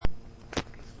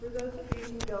those of you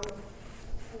who don't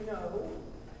know,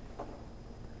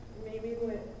 Mimi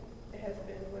has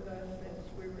been with us since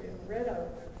we were in Red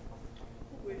Oak,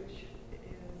 which is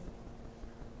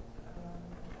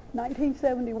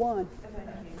 1971. Thank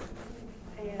you.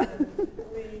 And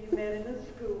we met in a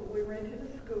school. We rented a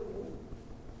school.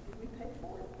 Did we pay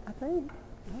for it? I think.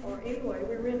 Or anyway,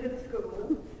 we rented a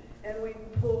school, and we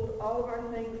pulled all of our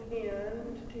things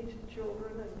in to teach the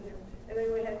children, and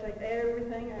then we had to take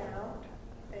everything out.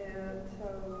 And so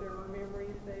there were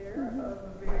memories there of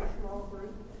a very small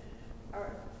group.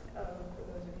 For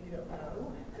those of you who don't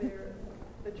know,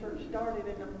 the church started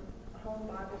in a home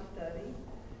Bible study,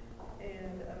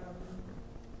 and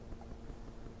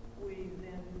we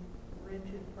then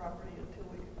rented property until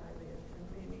we could buy this. And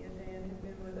Mimi and Dan have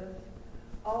been with us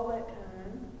all that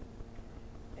time,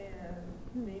 and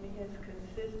Mimi has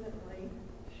consistently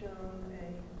shown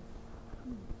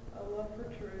a love for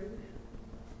truth,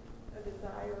 a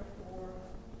desire for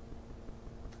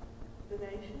the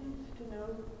nations to know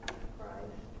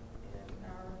Christ, and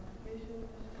our missions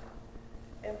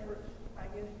efforts, I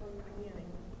guess, from the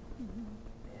beginning.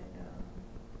 And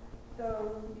so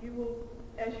you will,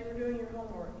 as you were doing your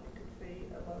homework, you could see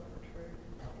a love for truth.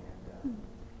 And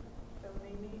so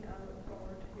Mimi, I look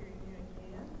forward to hearing you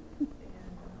again,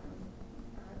 and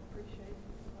I appreciate you.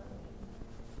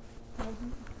 Thank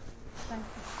you.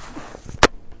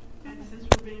 And since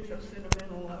we're being so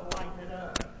sentimental, I'll lighten it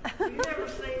up. You never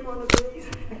seen one of these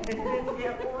and didn't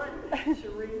get one?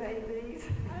 Cherie made these.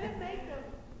 I didn't make them.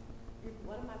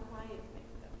 One of my clients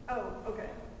makes them. Oh, okay.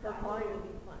 Her client. Would be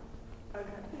fun.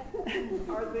 Okay.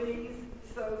 Are these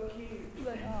so cute?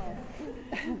 They are.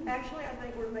 Actually, I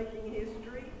think we're making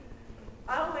history.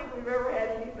 I don't think we've ever had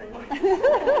anything like this.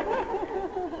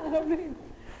 I mean,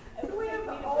 We have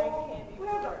the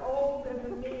old and the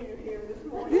new here this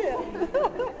morning. yeah.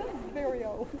 Very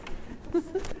old.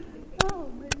 Oh,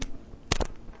 man.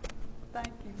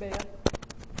 Thank you, Beth.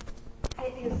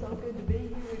 It is so good to be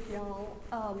here with y'all.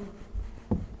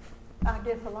 I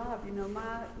guess a lot of you know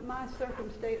my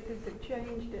circumstances have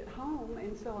changed at home,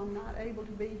 and so I'm not able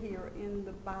to be here in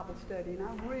the Bible study, and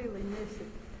I really miss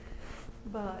it.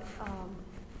 But I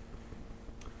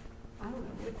don't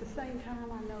know. At the same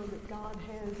time, I know that God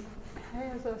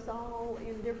has us all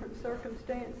in different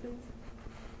circumstances.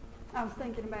 I was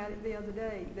thinking about it the other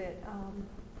day that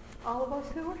all of us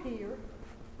who are here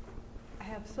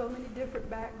have so many different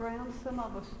backgrounds. Some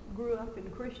of us grew up in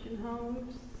Christian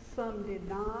homes, some did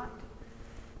not.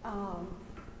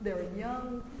 There are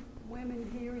young women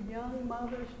here, young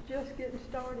mothers just getting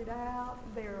started out.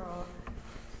 There are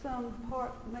some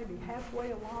part maybe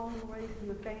halfway along raising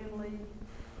the family.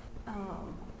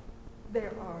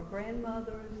 There are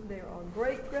grandmothers, there are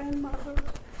great-grandmothers,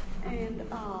 and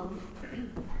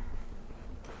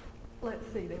let's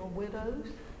see, there are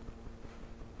widows.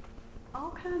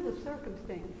 All kinds of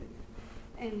circumstances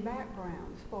and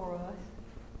backgrounds for us,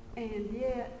 and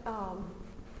yet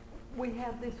we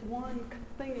have this one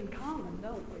thing in common,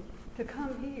 don't we? To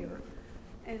come here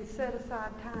and set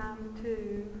aside time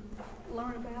to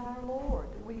learn about our Lord.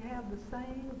 We have the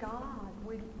same God.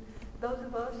 Those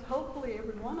of us, hopefully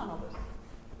every one of us,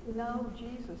 know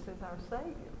Jesus as our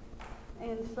Savior.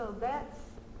 And so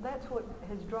that's what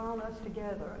has drawn us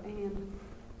together. And,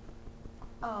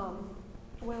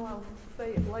 well, I'll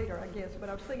say it later, I guess, but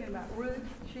I was thinking about Ruth.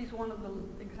 She's one of the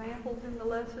examples in the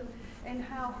lesson, and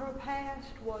how her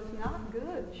past was not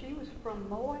good. She was from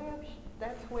Moab.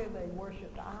 That's where they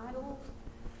worshipped idols.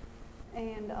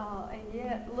 And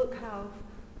yet, look how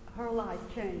her life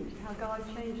changed, how God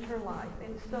changed her life.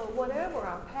 And so whatever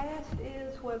our past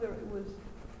is, whether it was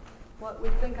what we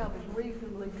think of as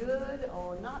reasonably good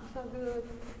or not so good,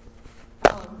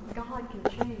 God can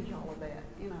change all of that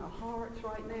in our hearts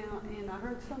right now. And I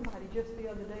heard somebody just the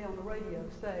other day on the radio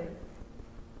say,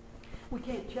 we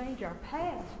can't change our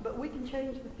past, but we can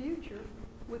change the future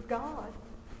with God.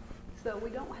 So we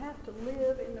don't have to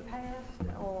live in the past,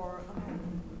 or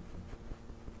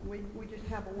we just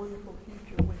have a wonderful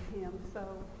future with Him.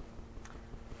 So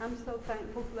I'm so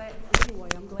thankful for that. Anyway,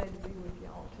 I'm glad to be with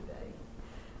y'all today.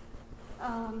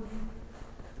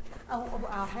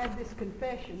 I'll have this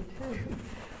confession too.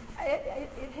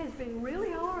 It has been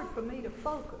really hard for me to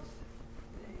focus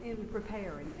in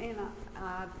preparing, and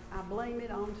I blame it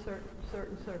on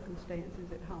certain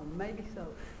circumstances at home. Maybe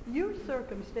so. Your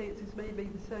circumstances may be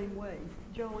the same way.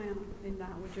 Joanna and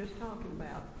I were just talking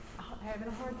about having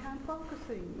a hard time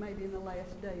focusing maybe in the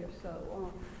last day or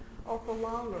so, or for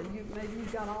longer. Maybe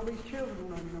you've got all these children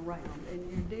running around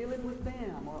and you're dealing with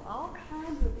them, or all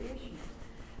kinds of issues.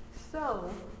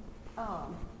 So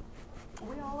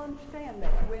we all understand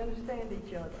that. We understand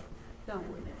each other. don't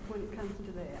we, when it comes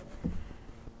to that?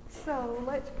 So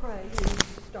let's pray and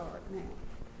start now.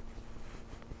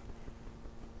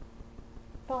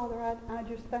 Father, I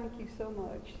just thank you so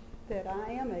much that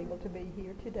I am able to be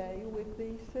here today with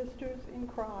these sisters in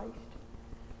Christ.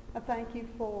 I thank you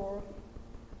for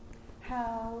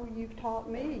how you've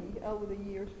taught me over the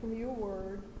years from your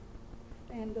word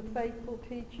and the faithful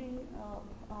teaching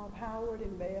of Howard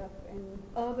and Beth and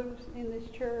others in this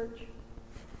church.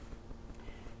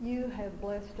 You have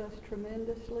blessed us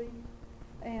tremendously,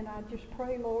 and I just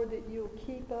pray, Lord, that you'll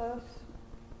keep us,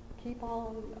 keep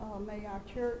on, may our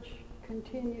church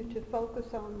continue to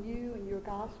focus on you and your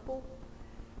gospel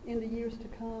in the years to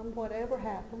come, whatever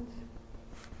happens.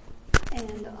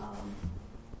 And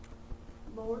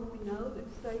Lord, we know that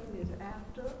Satan is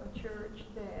after a church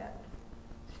that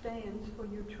stands for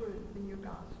your truth and your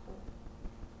gospel.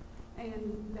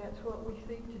 And that's what we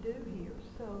seek to do here.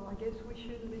 So I guess we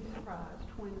shouldn't be surprised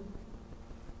when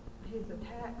his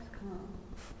attacks come.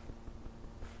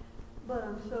 But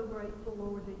I'm so grateful,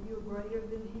 Lord, that you're greater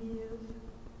than he is.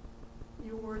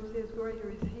 Your word says, greater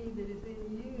is he that is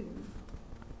in you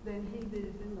than he that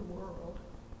is in the world.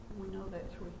 We know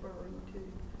that's referring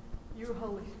to your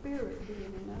Holy Spirit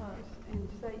being in us and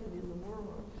Satan in the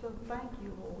world. So thank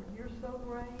you, Lord. You're so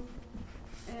great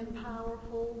and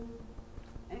powerful,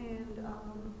 and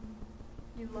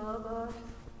you love us,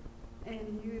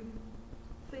 and you've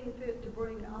seen fit to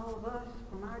bring all of us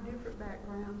from our different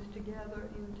backgrounds together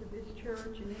into this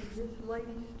church and into this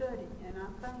ladies' study, and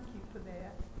I thank you for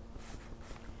that.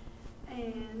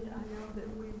 And I know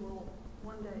that we will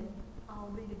one day all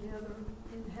be together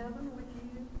in heaven with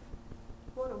you.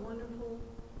 What a wonderful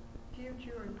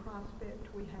future and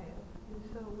prospect we have. And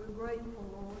so we're grateful,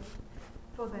 Lord,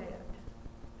 for that.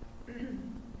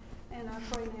 And I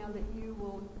pray now that you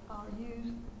will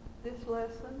use this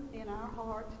lesson in our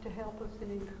hearts to help us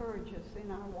and encourage us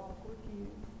in our walk with you.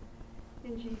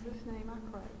 In Jesus' name I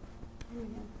pray.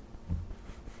 Amen.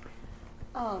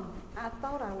 I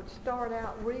thought I would start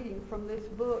out reading from this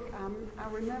book. I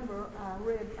remember I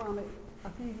read from it a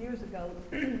few years ago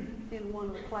in one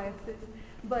of the classes,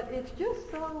 but it's just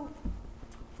so,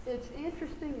 it's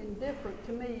interesting and different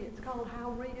to me. It's called How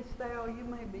Readest Thou? You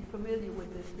may be familiar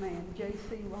with this man,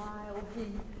 J.C. Ryle.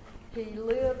 He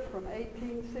lived from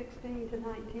 1816 to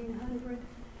 1900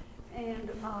 and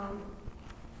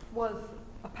was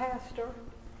a pastor,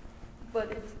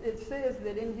 but it says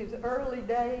that in his early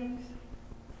days,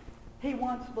 he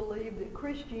once believed that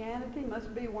Christianity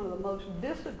must be one of the most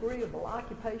disagreeable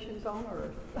occupations on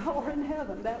earth or in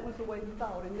heaven. That was the way he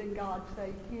thought. And then God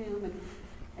saved him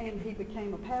and he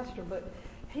became a pastor. But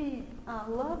I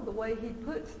love the way he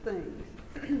puts things.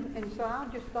 And so I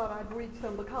just thought I'd read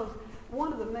some because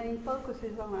one of the main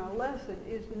focuses on our lesson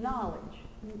is knowledge,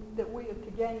 that we are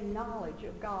to gain knowledge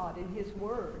of God and his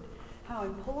word, how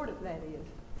important that is.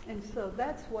 And so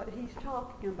that's what he's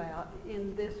talking about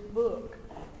in this book.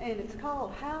 And it's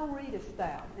called How Readest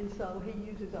Thou? And so he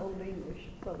uses Old English,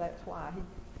 so that's why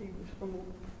he was from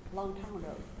a long time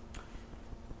ago.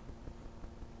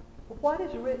 What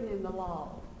is written in the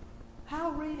law? How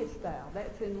readest thou?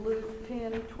 That's in Luke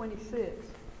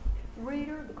 10:26.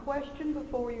 Reader, the question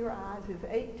before your eyes is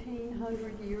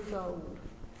 1,800 years old.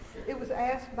 It was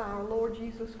asked by our Lord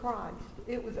Jesus Christ.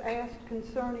 It was asked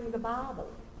concerning the Bible.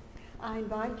 I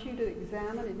invite you to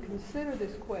examine and consider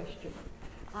this question.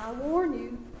 I warn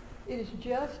you, it is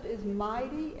just as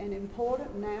mighty and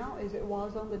important now as it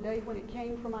was on the day when it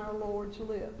came from our Lord's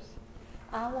lips.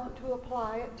 I want to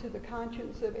apply it to the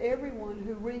conscience of everyone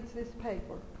who reads this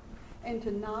paper and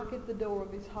to knock at the door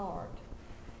of his heart.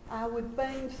 I would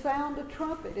fain sound a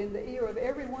trumpet in the ear of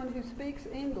everyone who speaks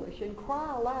English and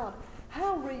cry aloud,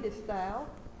 how readest thou?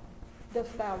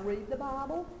 Dost thou read the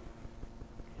Bible?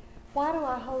 Why do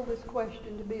I hold this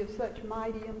question to be of such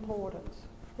mighty importance?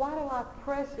 Why do I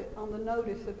press it on the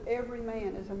notice of every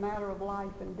man as a matter of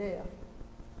life and death?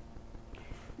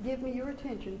 Give me your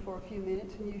attention for a few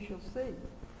minutes and you shall see.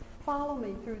 Follow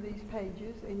me through these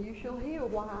pages and you shall hear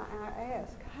why I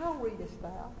ask, how readest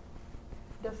thou?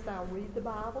 Dost thou read the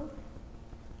Bible?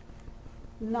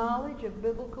 Knowledge of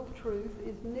biblical truth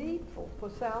is needful for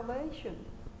salvation.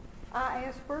 I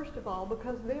ask first of all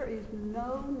because there is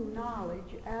no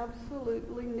knowledge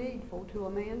absolutely needful to a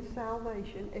man's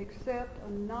salvation except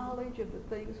a knowledge of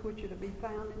the things which are to be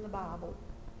found in the Bible.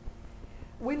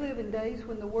 We live in days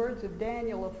when the words of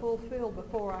Daniel are fulfilled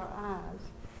before our eyes.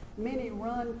 Many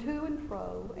run to and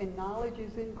fro, and knowledge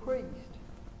is increased.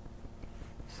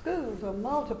 Schools are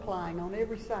multiplying on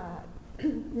every side.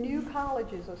 New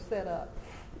colleges are set up.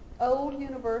 Old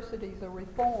universities are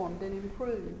reformed and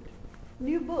improved.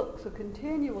 New books are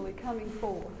continually coming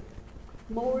forth.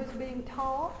 More is being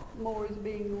taught, more is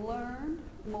being learned,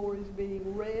 more is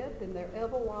being read than there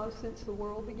ever was since the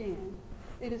world began.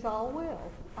 It is all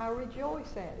well. I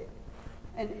rejoice at it.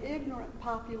 An ignorant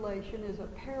population is a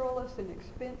perilous and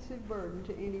expensive burden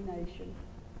to any nation.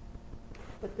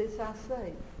 But this I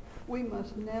say, we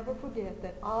must never forget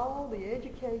that all the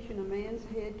education a man's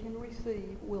head can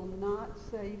receive will not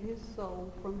save his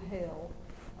soul from hell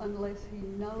unless he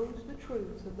knows the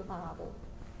truths of the Bible.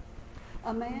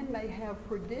 A man may have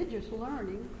prodigious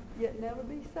learning, yet never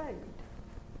be saved.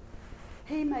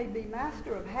 He may be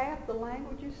master of half the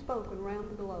languages spoken around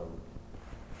the globe.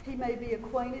 He may be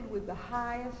acquainted with the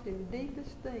highest and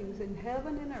deepest things in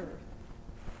heaven and earth.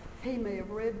 He may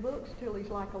have read books till he's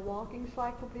like a walking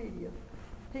encyclopedia.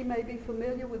 He may be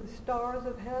familiar with the stars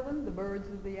of heaven, the birds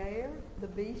of the air, the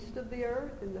beasts of the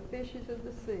earth, and the fishes of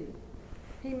the sea.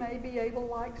 He may be able,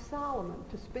 like Solomon,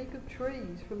 to speak of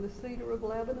trees from the cedar of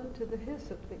Lebanon to the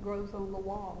hyssop that grows on the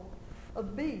wall,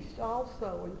 of beasts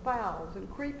also, and fowls, and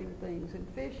creeping things, and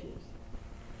fishes.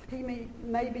 He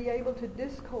may be able to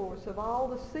discourse of all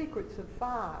the secrets of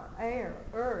fire, air,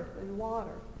 earth, and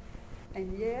water.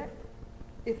 And yet,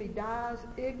 if he dies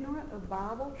ignorant of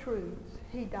Bible truths,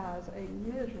 he dies a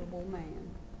miserable man.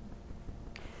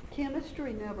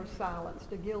 Chemistry never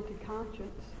silenced a guilty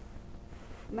conscience.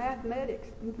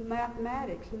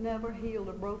 Mathematics never healed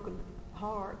a broken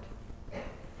heart.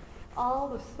 All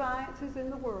the sciences in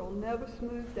the world never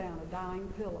smoothed down a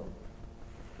dying pillow.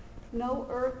 No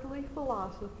earthly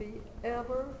philosophy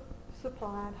ever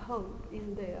supplied hope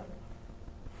in death.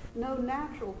 No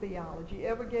natural theology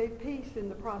ever gave peace in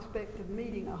the prospect of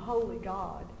meeting a holy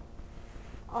God.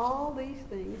 All these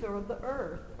things are of the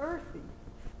earth, earthy,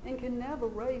 and can never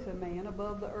raise a man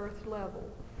above the earth's level.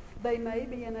 They may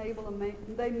enable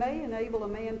a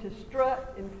man to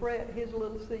strut and fret his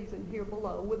little season here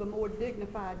below with a more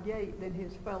dignified gait than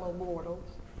his fellow mortals,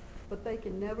 but they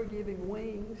can never give him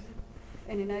wings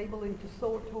and enable him to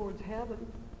soar towards heaven.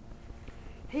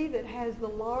 He that has the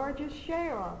largest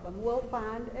share of them will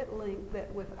find at length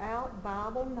that without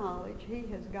Bible knowledge he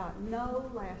has got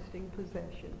no lasting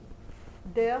possession.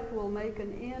 Death will make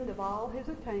an end of all his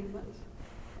attainments,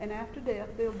 and after death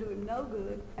they'll do him no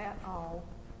good at all.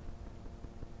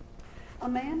 A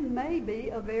man may be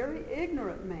a very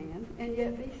ignorant man and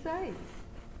yet be saved.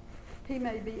 He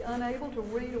may be unable to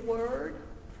read a word,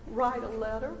 write a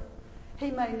letter.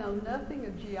 He may know nothing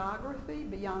of geography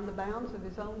beyond the bounds of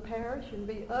his own parish and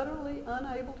be utterly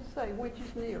unable to say which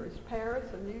is nearest,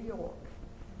 Paris or New York.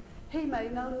 He may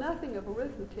know nothing of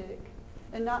arithmetic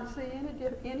and not see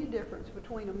any difference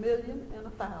between 1,000,000 and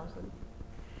 1,000.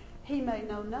 He may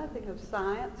know nothing of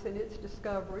science and its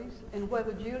discoveries, and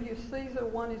whether Julius Caesar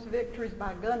won his victories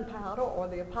by gunpowder, or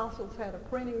the apostles had a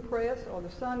printing press, or the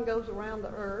sun goes around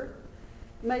the earth,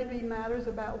 may be matters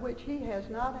about which he has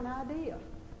not an idea.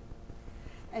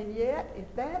 And yet,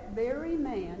 if that very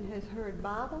man has heard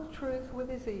Bible truth with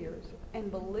his ears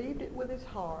and believed it with his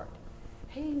heart,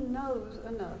 he knows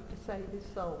enough to save his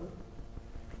soul.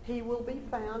 He will be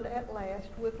found at last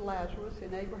with Lazarus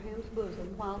in Abraham's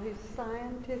bosom, while his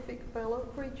scientific fellow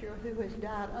creature who has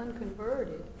died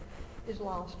unconverted is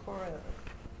lost forever.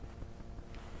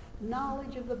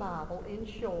 Knowledge of the Bible, in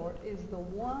short, is the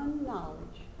one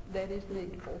knowledge that is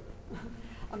needful.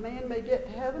 A man may get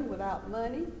to heaven without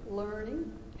money,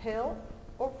 learning, health,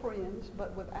 or friends,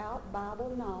 but without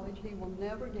Bible knowledge he will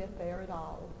never get there at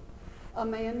all. A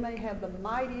man may have the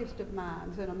mightiest of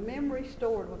minds and a memory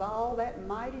stored with all that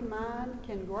mighty mind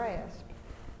can grasp,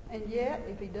 and yet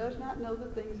if he does not know the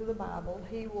things of the Bible,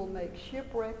 he will make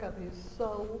shipwreck of his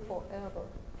soul forever.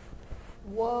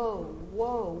 Woe,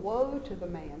 woe, woe to the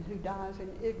man who dies in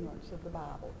ignorance of the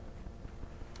Bible.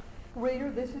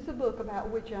 Reader, this is a book about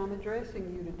which I'm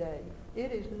addressing you today.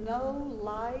 It is no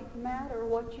light matter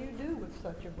what you do with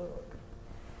such a book.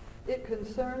 It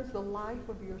concerns the life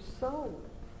of your soul.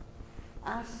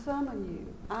 I summon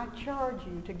you, I charge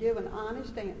you to give an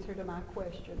honest answer to my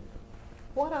question.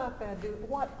 What art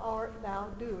thou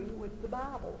doing with the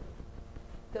Bible?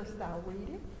 Dost thou read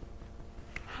it?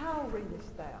 How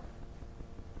readest thou?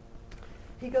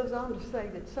 He goes on to say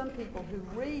that some people who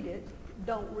read it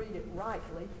don't read it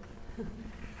rightly.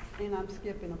 And I'm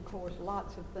skipping, of course,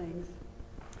 lots of things.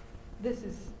 This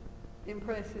is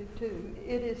impressive too.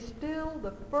 It is still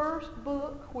the first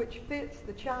book which fits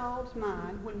the child's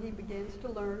mind when he begins to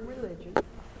learn religion,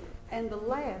 and the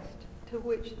last to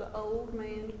which the old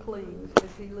man clings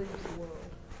as he leaves the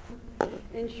world.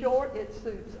 In short, it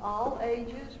suits all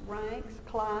ages, ranks,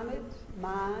 climates,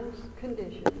 minds,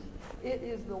 conditions. It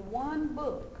is the one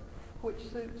book which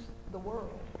suits the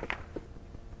world.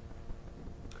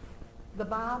 The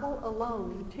Bible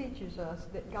alone teaches us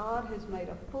that God has made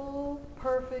a full,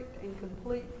 perfect, and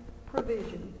complete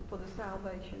provision for the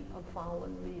salvation of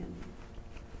fallen men.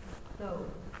 So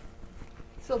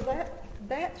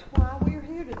that's why we're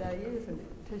here today, isn't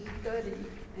it? To study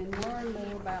and learn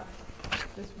more about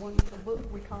this wonderful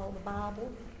book we call the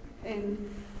Bible,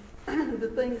 and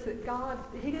the things that God,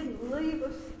 He didn't leave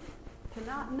us to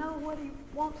not know what He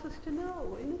wants us to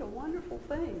know. Isn't it a wonderful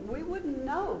thing? We wouldn't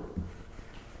know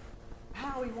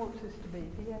how He wants us to be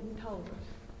if He hadn't told us.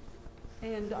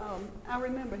 And I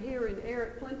remember hearing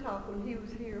Eric Flintoff when he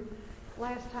was here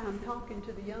last time talking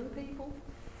to the young people,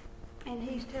 and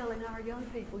he's telling our young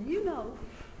people, you know,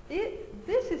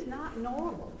 this is not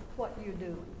normal what you're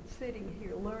doing, sitting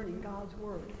here learning God's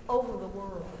Word over the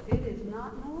world. It is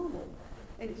not normal.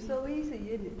 And it's so easy,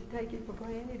 isn't it, to take it for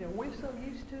granted, and we're so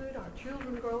used to it. Our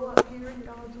children grow up hearing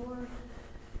God's Word,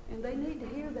 and they need to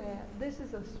hear that. This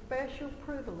is a special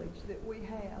privilege that we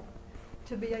have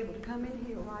to be able to come in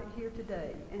here right here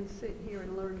today and sit here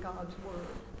and learn God's Word.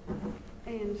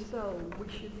 And so we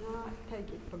should not take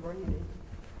it for granted.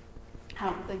 I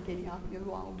don't think any of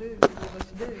you all do, none of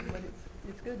us do, but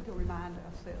it's good to remind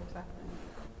ourselves, I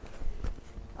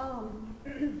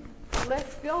think.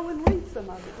 Let's go and read some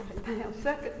of it right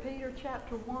now. 2 Peter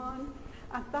chapter 1.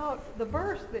 I thought the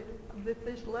verse that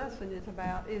this lesson is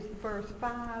about is verse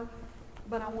 5,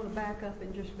 but I want to back up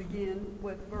and just begin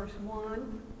with verse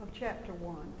 1 of chapter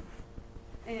 1.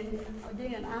 And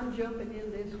again, I'm jumping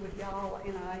in this with y'all,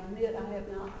 and I admit I have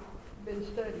not been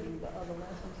studying the other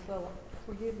lessons, so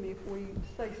forgive me if we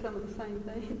say some of the same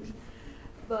things.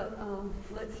 But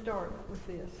let's start with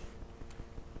this.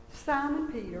 Simon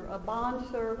Peter, a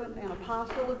bondservant and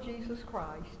apostle of Jesus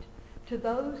Christ, to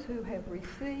those who have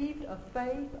received a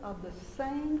faith of the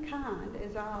same kind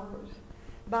as ours,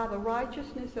 by the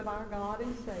righteousness of our God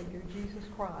and Savior, Jesus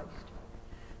Christ.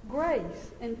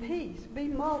 Grace and peace be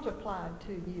multiplied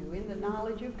to you in the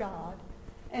knowledge of God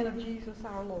and of Jesus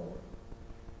our Lord,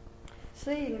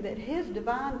 seeing that His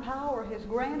divine power has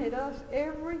granted us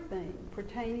everything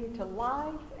pertaining to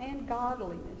life and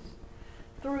godliness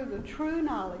through the true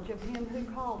knowledge of Him who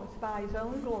called us by His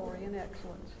own glory and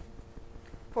excellence.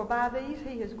 For by these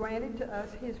He has granted to us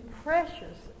His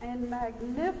precious and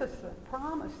magnificent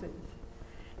promises,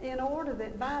 in order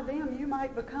that by them you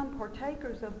might become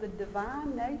partakers of the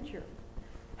divine nature,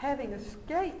 having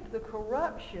escaped the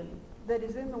corruption that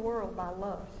is in the world by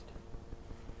lust.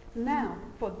 Now,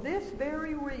 for this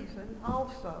very reason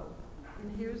also,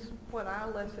 and here's what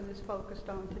our lesson is focused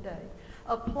on today,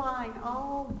 applying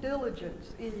all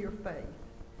diligence in your faith,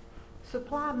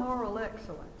 supply moral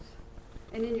excellence,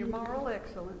 and in your moral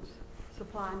excellence,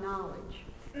 supply knowledge.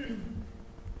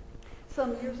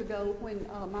 Some years ago, when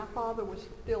my father was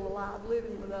still alive,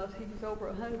 living with us, he was over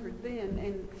 100 then,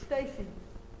 and Stacy,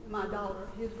 my daughter,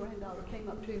 his granddaughter, came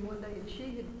up to him one day, and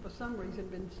she had, for some reason,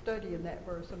 been studying that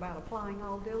verse about applying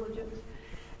all diligence.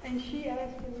 And she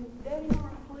asked him, Daddy,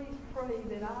 Mark, please pray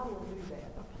that I will do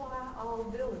that, apply all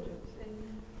diligence.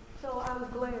 And so I was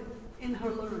glad in her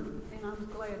learning, and I was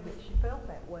glad that she felt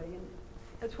that way. And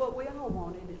that's what we all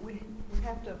wanted. We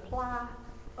have to apply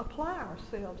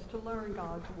ourselves to learn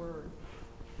God's Word.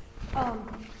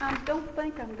 I don't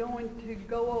think I'm going to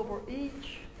go over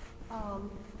each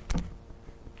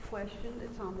question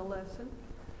that's on the lesson.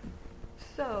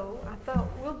 So I thought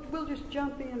we'll just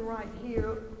jump in right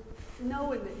here,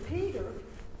 knowing that Peter,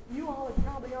 you all have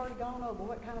probably already gone over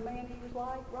what kind of man he was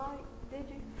like, right? Did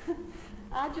you?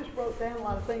 I just wrote down a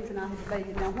lot of things and I had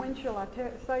debated. Now, when shall I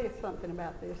say something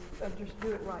about this? I'll just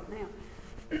do it right now.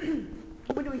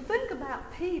 When we think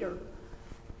about Peter,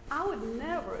 I would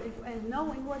never, and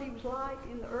knowing what he was like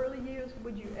in the early years,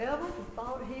 would you ever have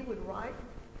thought he would write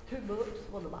 2 books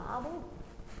for the Bible?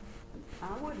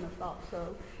 I wouldn't have thought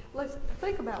so. Let's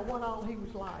think about what all he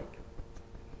was like.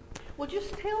 Well,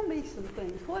 just tell me some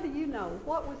things. What do you know?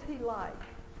 What was he like?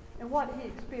 And what he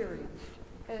experienced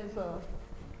as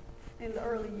in the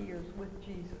early years with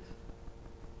Jesus?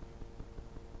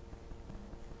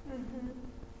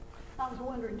 I was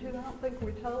wondering, too, I don't think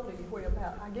we told anywhere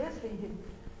about, I guess he had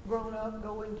grown up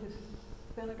going to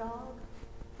synagogue,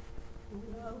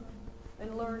 you know,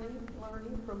 and learning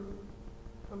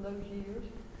from those years.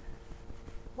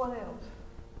 What else?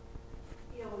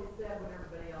 He always said what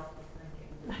everybody else was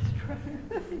thinking. That's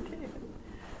true. He did.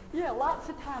 Yeah, lots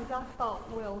of times I thought,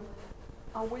 well,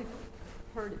 we've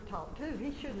heard it taught too.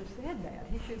 He shouldn't have said that.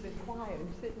 He should have been quiet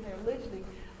and sitting there listening.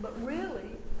 But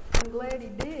really, I'm glad he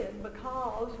did,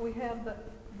 because we have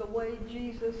the way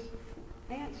Jesus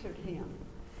answered him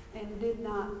and did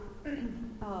not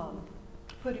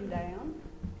put him down,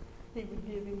 he would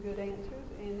give him good answers,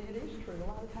 and it is true. A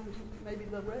lot of times, maybe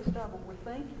the rest of them were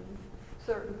thinking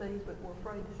certain things, but were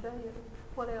afraid to say it.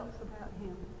 What else about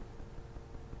him?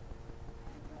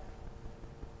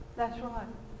 That's right.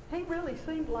 He really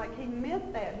seemed like he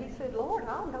meant that. He said, Lord,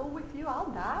 I'll go with you.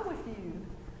 I'll die with you.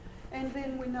 And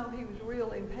then we know he was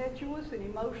real impetuous and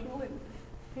emotional, and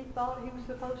he thought he was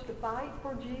supposed to fight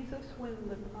for Jesus when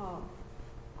the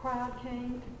crowd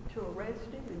came to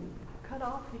arrest him and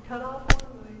he cut off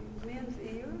one of the men's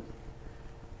ears.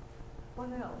 What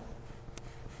else?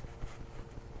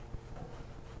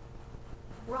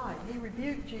 Right, he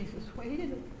rebuked Jesus.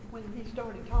 When he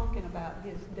started talking about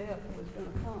his death was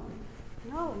going to come.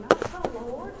 No, not so,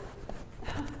 Lord.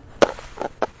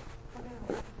 What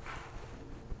else?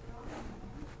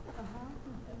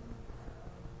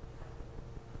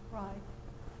 Right.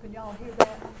 Can y'all hear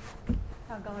that?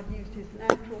 How God used his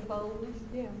natural boldness?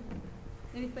 Yeah.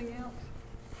 Anything else?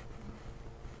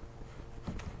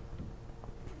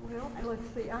 Well, let's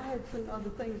see. I had some other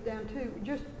things down too.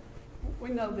 We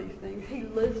know these things. He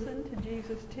listened to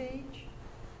Jesus teach.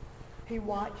 He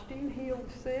watched him heal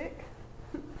the sick.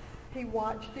 He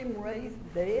watched him raise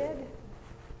the dead.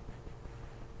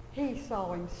 He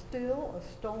saw him still a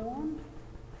storm.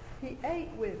 He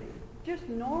ate with him. Just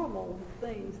normal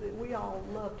things that we all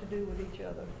love to do with each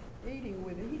other. Eating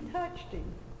with him. He touched him.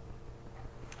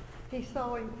 He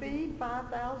saw him feed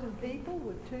 5,000 people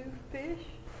with 2 fish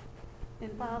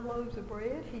and 5 loaves of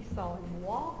bread. He saw him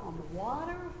walk on the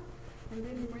water. And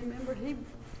then remembered, he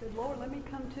said, Lord, let me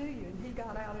come to you. And he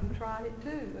got out and tried it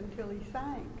too until he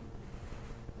sank.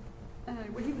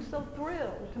 He was so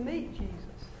thrilled to meet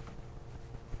Jesus.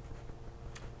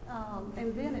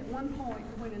 And then at one point,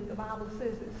 when the Bible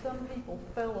says that some people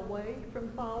fell away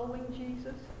from following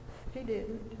Jesus, he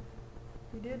didn't.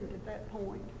 He didn't at that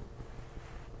point.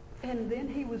 And then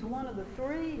he was one of the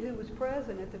 3 who was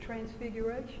present at the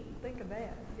Transfiguration. Think of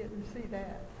that, getting to see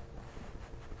that.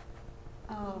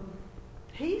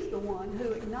 He's the one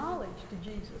who acknowledged to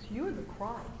Jesus, you're the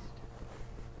Christ.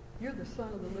 You're the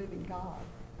Son of the living God.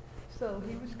 So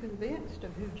he was convinced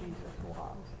of who Jesus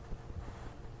was.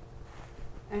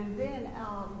 And then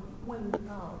when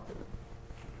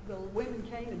the women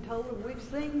came and told him, we've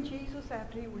seen Jesus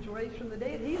after he was raised from the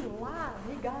dead. He's alive.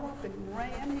 He got up and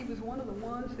ran. He was one of the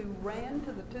ones who ran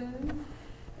to the tomb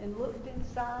and looked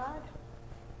inside.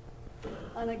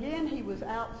 And again, he was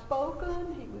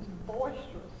outspoken. He was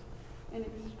boisterous and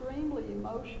extremely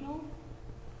emotional.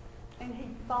 And he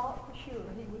thought for sure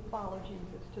he would follow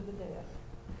Jesus to the death.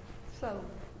 So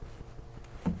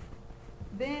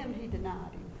then he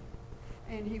denied him.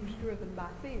 And he was driven by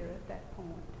fear at that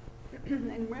point.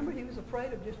 And remember, he was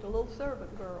afraid of just a little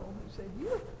servant girl who said,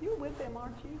 you're with them,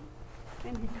 aren't you?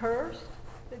 And he cursed.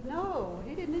 Said, no,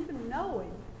 he didn't even know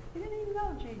him. He didn't even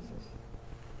know Jesus.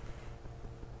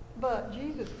 But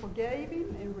Jesus forgave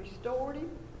him and restored him.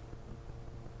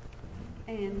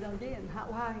 And again, how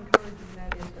encouraging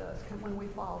that is to us when we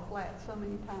fall flat so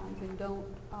many times and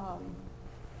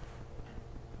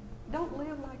don't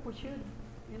live like we should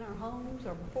in our homes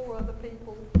or before other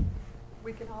people.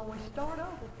 We can always start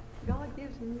over. God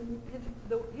gives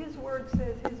his word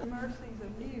says his mercies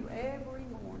are new every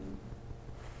morning.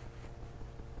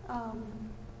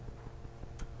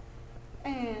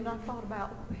 And I thought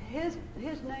about his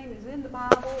name is in the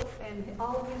Bible, and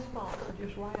all his faults are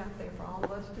just right out there for all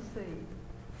of us to see.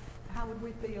 How would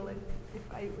we feel if it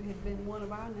had been one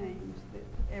of our names that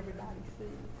everybody sees?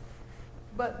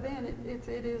 But then it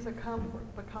is a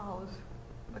comfort because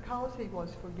he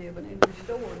was forgiven and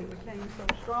restored and became so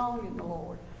strong in the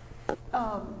Lord.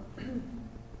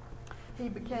 He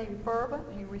became fervent.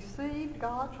 He received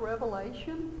God's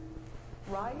revelation,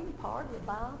 writing part of the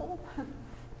Bible.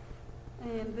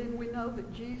 And then we know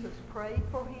that Jesus prayed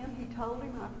for him. He told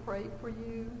him, I prayed for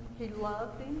you. He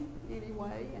loved him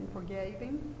anyway and forgave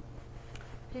him.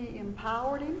 He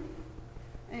empowered him.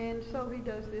 And so he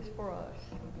does this for us.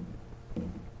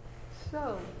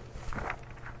 So,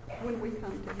 when we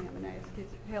come to him and ask his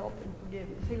help and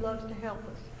forgiveness, he loves to help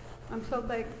us. I'm so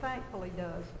thankful he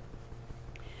does.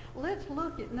 Let's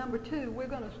look at number 2. We're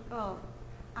going to,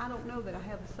 I don't know that I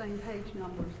have the same page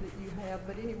numbers that you have,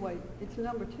 but anyway, it's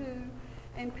number 2.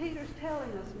 And Peter's telling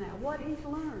us now what he's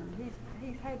learned.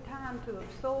 He's had time to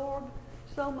absorb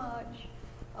so much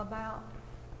about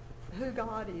who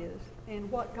God is and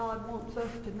what God wants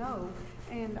us to know.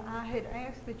 And I had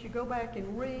asked that you go back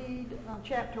and read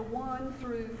chapter 1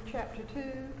 through chapter 2,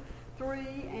 3,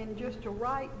 and just to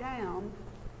write down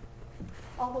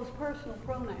all those personal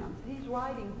pronouns. He's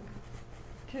writing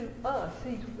to us.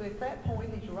 At that point,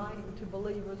 he's writing to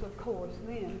believers, of course,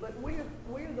 then. But we're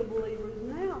the believers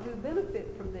now who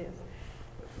benefit from this.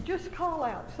 just call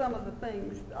out some of the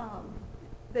things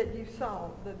that you saw,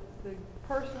 the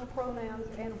personal pronouns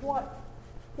and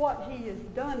what he has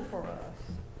done for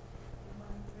us.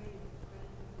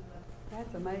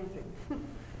 That's amazing.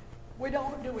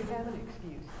 Do we have an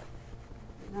excuse?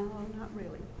 No, not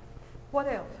really. What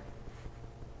else?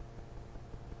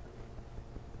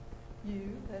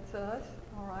 You, that's us,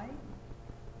 all right.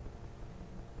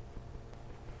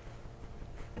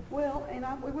 Well, and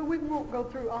we won't go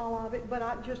through all of it, but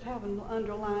I just have them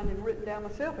underlined and written down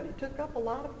myself, and it took up a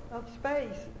lot of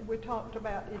space. We talked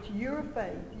about it's your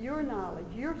faith, your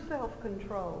knowledge, your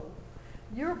self-control,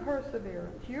 your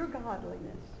perseverance, your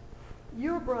godliness,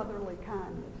 your brotherly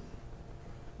kindness.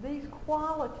 These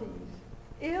qualities,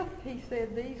 if he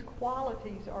said these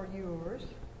qualities are yours,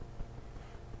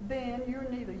 then you're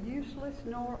neither useless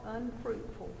nor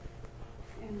unfruitful.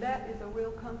 And that is a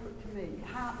real comfort to me.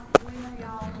 We may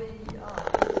all be in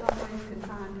some ways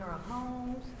confined to our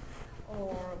homes,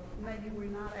 or maybe we're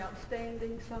not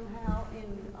outstanding somehow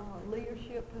in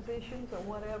leadership positions or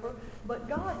whatever, but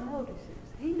God notices.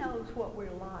 He knows what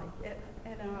we're like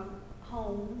at our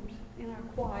homes, in our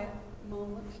quiet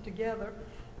moments together.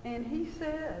 And he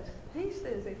says,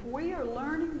 if we are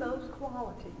learning those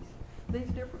qualities, these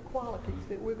different qualities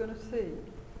that we're going to see,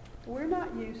 we're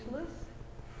not useless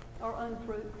or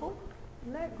unfruitful.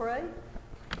 Isn't that great?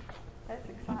 That's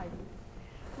exciting.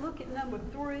 Look at number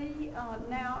 3.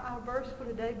 Now our verse for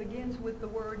today begins with the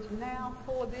words, now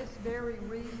for this very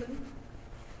reason.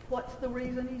 What's the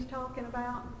reason he's talking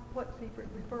about? What's he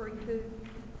referring to?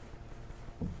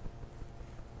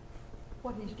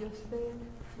 What he's just said.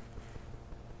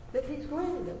 That he's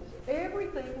granted us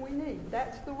everything we need.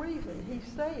 That's the reason. He's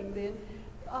saying then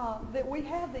that we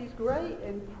have these great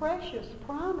and precious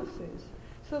promises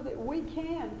so that we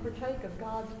can partake of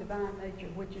God's divine nature,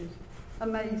 which is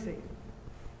amazing.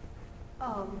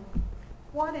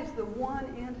 What is the one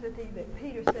entity that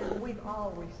Peter said we've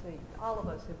all received? All of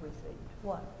us have received.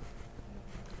 What?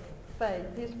 Faith.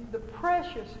 The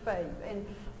precious faith. And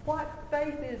what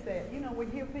faith is that? You know, we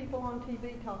hear people on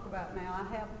TV talk about now,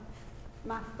 I have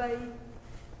my faith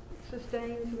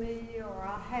sustains me, or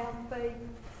I have faith,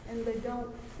 and they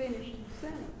don't finish the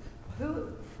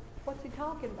sentence. What's he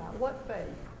talking about? What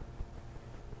faith?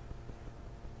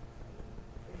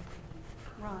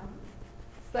 Right.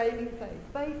 Saving faith.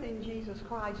 Faith in Jesus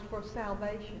Christ for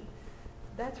salvation.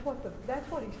 That's what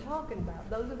he's talking about.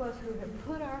 Those of us who have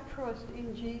put our trust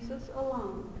in Jesus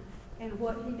alone and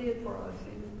what he did for us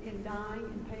in dying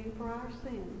and paying for our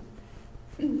sins.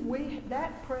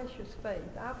 That precious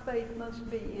faith, our faith must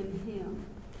be in him.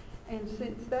 And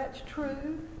since that's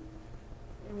true,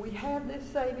 and we have this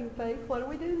saving faith, what do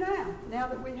we do now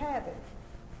that we have it?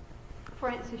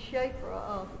 Francis Schaeffer,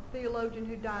 a theologian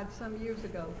who died some years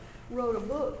ago, wrote a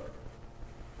book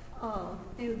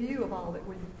in view of all that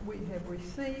we have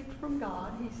received from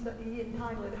God. He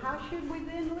entitled it, How Should We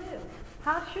Then Live?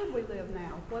 How should we live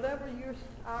now? Whatever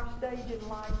our stage in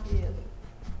life is,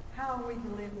 how are we to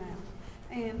live now?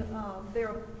 And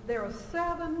there are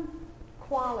 7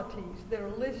 qualities that are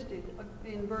listed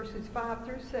in verses 5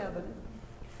 through 7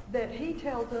 that he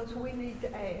tells us we need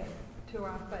to add to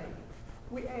our faith.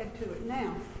 We add to it.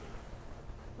 Now,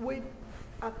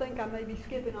 I think I may be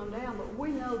skipping on down, but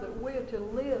we know that we're to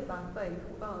live by faith.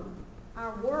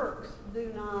 Our works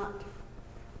do not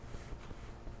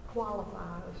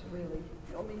qualify us, really.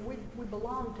 I mean, we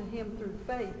belong to him through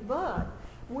faith, but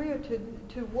we're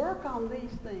to work on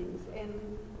these things and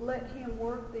let him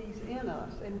work these in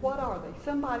us. And what are they?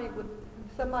 Somebody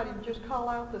just call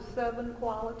out the 7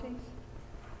 qualities?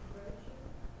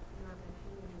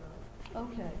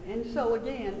 Okay. And so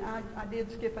again, I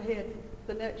did skip ahead.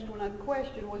 The next one I'd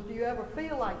question was, do you ever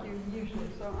feel like you're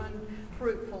useless or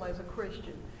unfruitful as a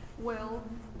Christian? Well,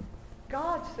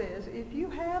 God says if you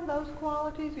have those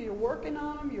qualities, or you're working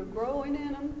on them, you're growing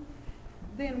in them,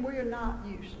 then we're not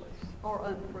useless or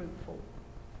unfruitful.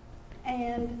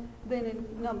 And then in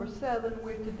number 7,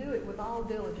 we're to do it with all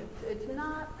diligence. It's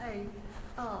not a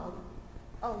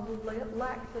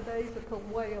lackadaisical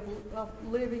way of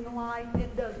living life.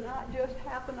 It does not just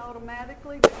happen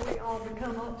automatically that we all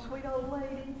become sweet old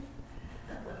ladies.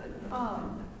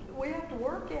 We have to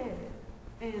work at it.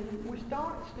 And we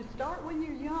start when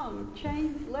you're young,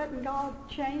 letting God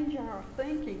change our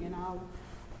thinking and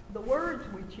the words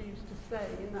we choose to say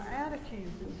and the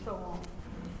attitudes and so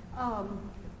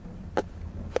on.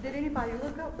 Did anybody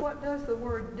look up what does the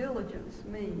word diligence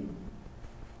mean?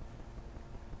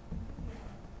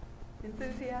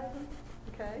 Enthusiasm?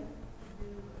 Okay.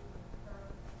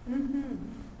 Mm-hmm.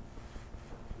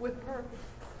 With purpose.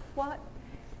 What?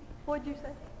 What'd you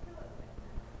say?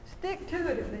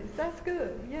 Stick-to-itiveness, that's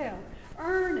good, yeah.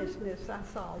 Earnestness, I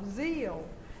saw. Zeal,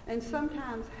 and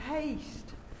sometimes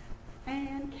haste,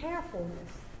 and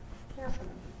carefulness.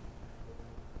 Carefulness.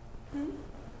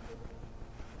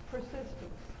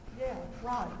 Persistence. Yeah,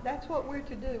 right. That's what we're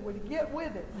to do. We're to get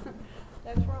with it.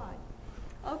 That's right.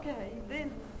 Okay,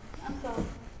 then, I'm sorry.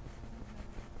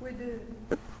 We do.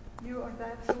 You are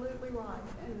absolutely right.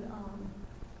 And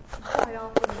quite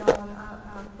often, God,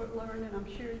 I've learned, and I'm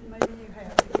sure maybe you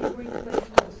have, that He brings things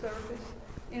to the surface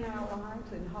in our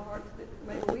lives and hearts that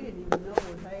maybe we didn't even know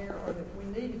were there or that we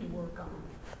needed to work on.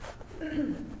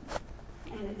 And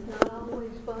it's not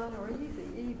always fun or easy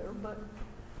either, but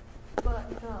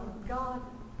God,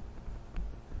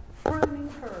 pruning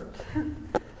hurts,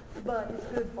 but it's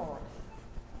good for us.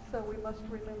 So we must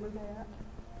remember that.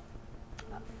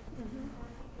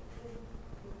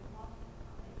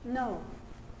 No.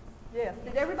 Yes.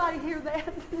 Did everybody hear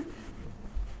that?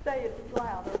 Say it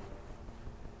louder.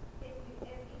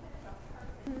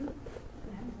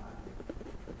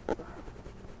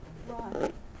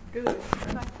 Right. Good.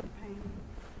 Thank you,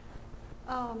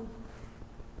 Pam.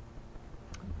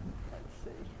 Let's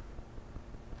see.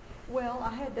 Well,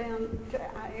 I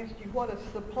asked you what a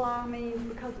supply means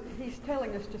because he's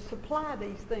telling us to supply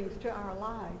these things to our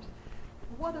lives.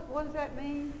 What does that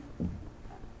mean?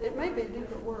 It may be a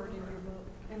different word in your book.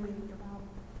 I mean, in your Bible.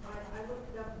 I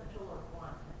looked it up in the children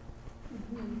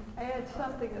wanting. Add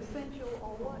something essential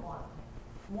or what?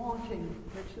 Wanting.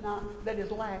 That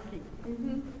is lacking.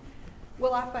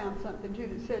 Well, I found something too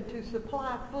that said to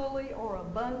supply fully or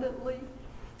abundantly.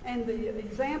 And the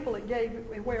example it gave,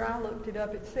 where I looked it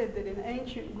up, it said that in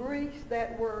ancient Greece,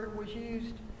 that word was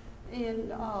used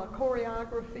in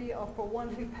choreography or for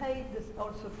one who paid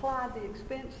or supplied the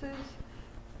expenses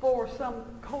for some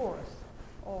chorus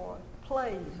or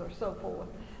plays or so forth.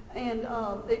 And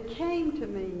it came to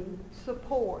mean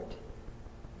support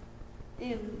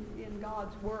in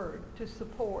God's Word, to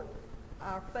support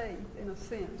our faith in a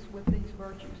sense with these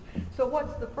virtues. So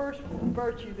what's the first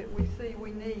virtue that we see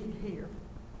we need here?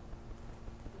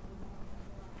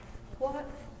 What?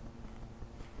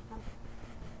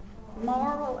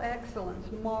 Moral excellence,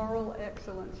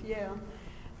 yeah.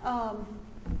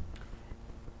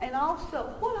 And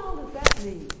also, what all does that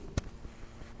mean?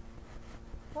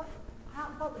 What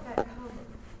would that cover?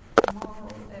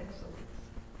 Moral excellence.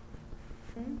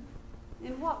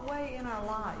 In what way in our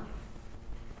life?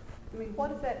 I mean, what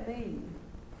does that mean?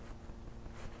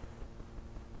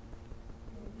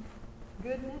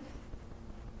 Goodness?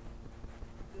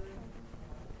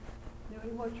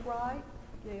 Doing what's right?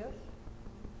 Yes.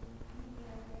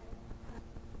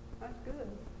 That's good.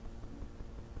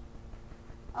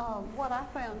 What I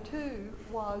found too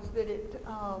was that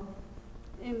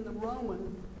in the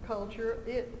Roman culture,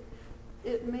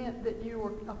 it meant that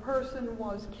a person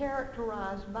was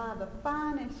characterized by the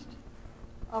finest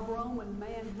of Roman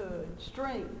manhood,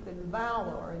 strength and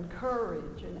valor and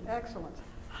courage and excellence,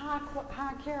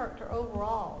 high character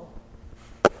overall.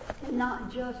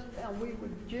 Not just, we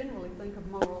would generally think of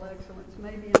moral excellence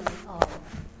maybe in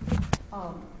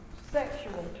a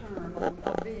sexual term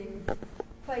of being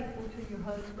faithful to your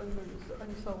husband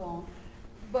and so on.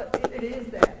 But it is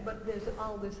that, but there's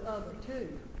all this other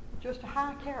too. Just a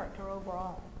high character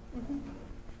overall.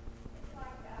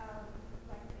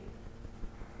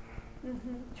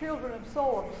 Children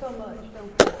absorb so much,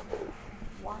 don't they?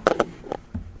 Watching.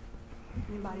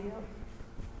 Anybody else?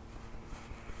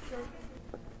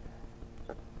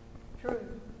 Sure. True.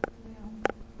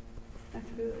 Yeah.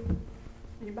 That's good.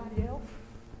 Anybody else?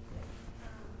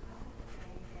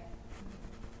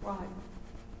 Right.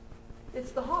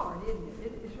 It's the heart, isn't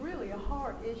it? It's really a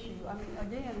heart issue. I mean,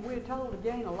 again, we're told to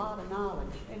gain a lot of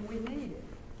knowledge, and we need it.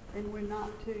 And we're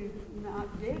not to not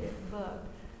get it. But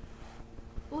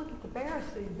look at the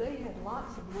Pharisees. They had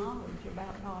lots of knowledge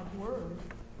about God's Word.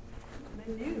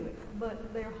 They knew it,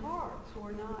 but their hearts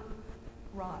were not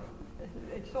right.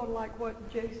 It's sort of like what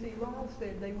J.C. Ryle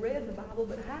said. They read the Bible,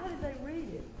 but how did they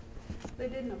read it? They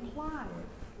didn't apply it.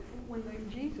 When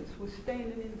Jesus was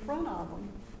standing in front of them,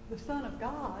 the Son of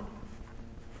God,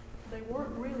 they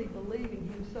weren't really believing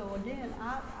him. So again,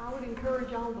 I would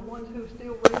encourage all the ones who are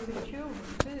still raising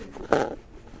children too.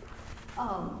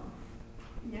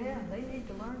 Yeah, they need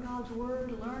to learn God's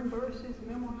Word, learn verses,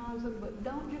 memorize them, but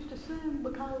don't just assume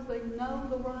because they know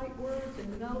the right words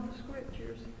and know the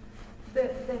Scriptures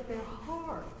that their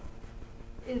heart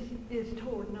is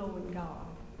toward knowing God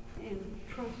and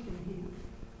trusting Him.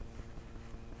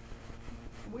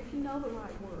 We can know the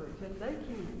right words, and they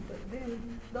can, but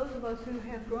then those of us who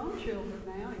have grown children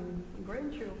now and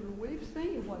grandchildren, we've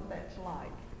seen what that's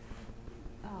like.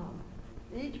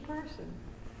 Each person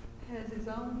has his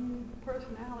own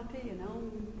personality and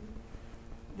own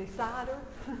decider.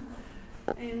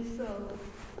 And so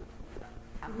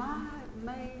my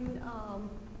main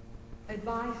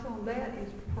advice on that is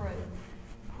pray.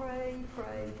 Pray,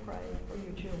 pray, pray for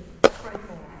your children. Pray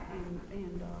for them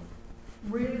and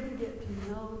really get to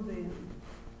know them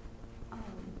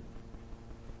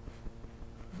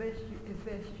as best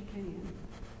you can.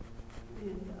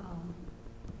 And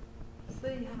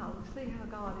see how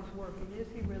God is working. Is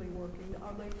He really working?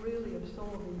 Are they really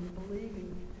absorbing and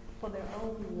believing for their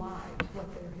own lives what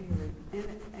they're hearing?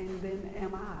 And then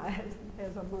am I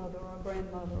as a mother or a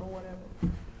grandmother or whatever?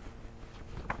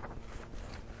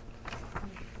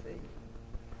 Let's see.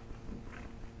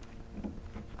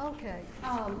 Okay,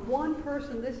 one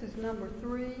person, this is number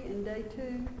 3 in day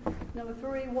 2. Number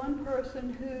 3, one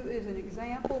person who is an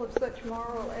example of such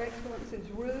moral excellence is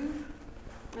Ruth.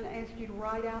 I'm going to ask you to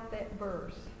write out that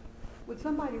verse. Would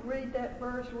somebody read that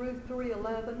verse, Ruth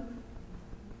 3:11?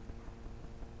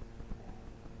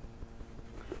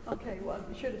 Okay, well,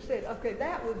 I should have said, okay,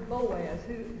 that was Boaz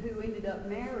who ended up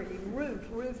marrying Ruth.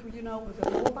 Ruth, you know, was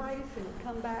a Moabitess and had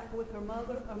come back with her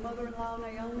mother-in-law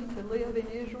Naomi to live in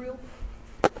Israel.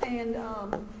 And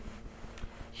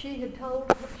she had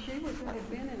told she had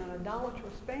been in an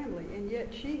idolatrous family, and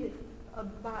yet she had,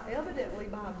 evidently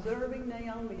by observing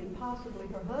Naomi and possibly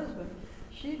her husband,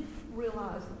 she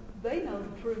realized they know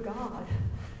the true God.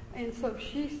 And so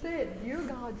she said, your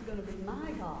God's going to be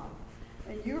my God,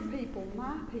 and your people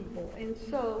my people. And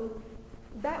so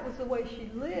that was the way she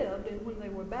lived. And when they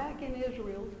were back in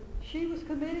Israel, she was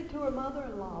committed to her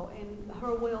mother-in-law and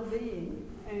her well-being.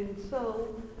 And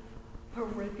so her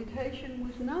reputation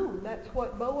was known. That's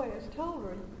what Boaz told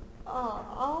her.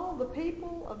 All the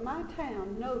people of my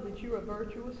town know that you're a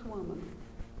virtuous woman.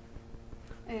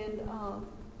 And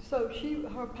so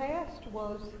her past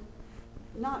was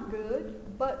not good,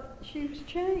 but she was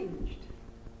changed.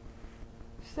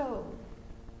 So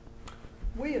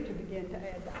we are to begin to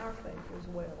add to our faith as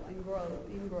well and grow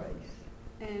in grace.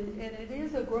 And it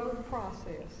is a growth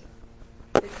process.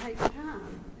 It takes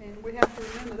time, and we have to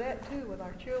remember that too with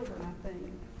our children, I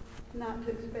think. Not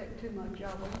to expect too much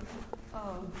of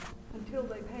them until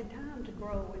they've had time to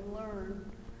grow and learn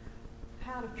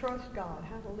how to trust God,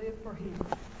 how to live for Him.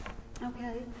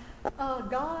 Okay.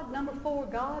 Number 4,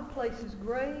 God places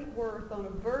great worth on a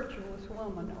virtuous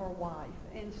woman or wife.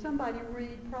 And somebody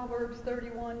read Proverbs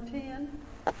 31:10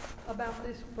 about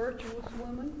this virtuous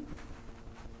woman.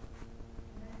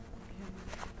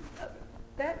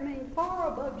 That means far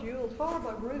above jewels, far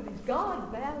above rubies. God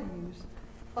values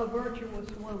a virtuous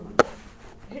woman.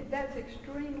 That's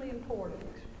extremely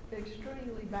important,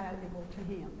 extremely valuable to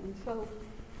Him. And so,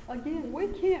 again, we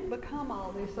can't become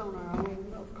all this on our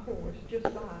own, of course, just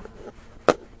by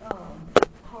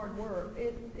hard work.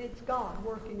 It's God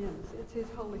working in us. It's His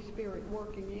Holy Spirit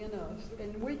working in us.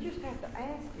 And we just have to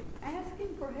ask Him. Ask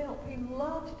Him for help. He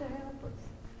loves to help us.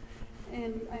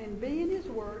 And be in His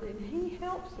Word, and He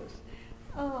helps us.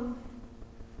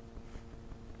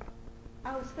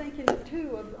 I was thinking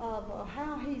too of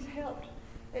how He's helped.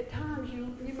 At times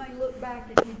you may look back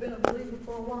if you've been a believer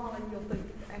for a while and you'll think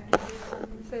after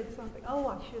you said something, oh,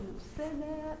 I shouldn't have said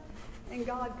that, and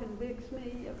God convicts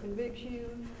me or convicts you.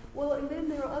 Well, and then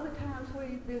there are other times where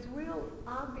there's real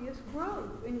obvious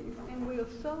growth, and we are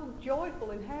so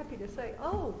joyful and happy to say,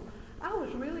 oh, I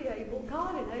was really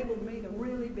God enabled me to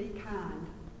really be kind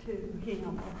to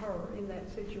him or her in that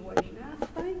situation. And I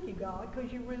thank you, God,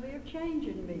 because you really are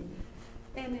changing me.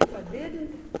 And if I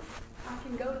didn't, I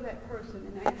can go to that person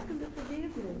and ask him to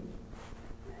forgive me.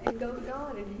 And go to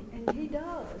God, and He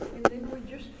does. And then we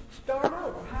just start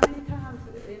over. How many times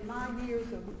in my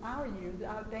years of our years,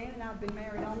 Dan and I have been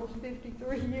married almost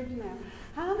 53 years now,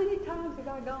 how many times have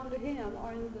I gone to him,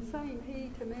 or in the same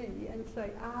he to me, and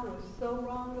say, I was so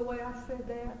wrong the way I said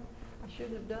that. I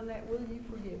shouldn't have done that. Will you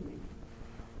forgive me?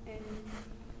 And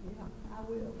yeah, I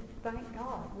will. Thank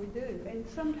God we do. And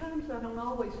sometimes I don't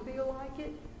always feel like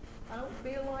it. I don't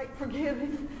feel like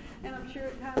forgiving, and I'm sure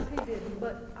at times he didn't.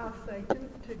 But I say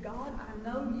to God, I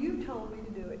know you told me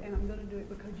to do it, and I'm going to do it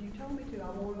because you told me to. I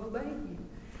want to obey you.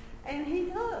 And He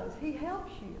does. He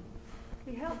helps you.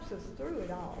 He helps us through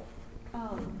it all.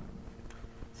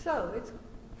 So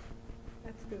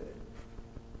that's good.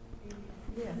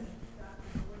 Yes.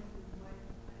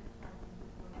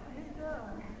 It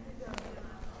does.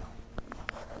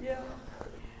 Yeah.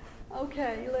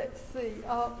 Okay, let's see.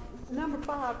 Number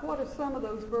 5, what are some of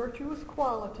those virtuous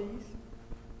qualities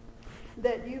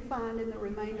that you find in the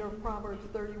remainder of Proverbs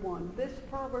 31? This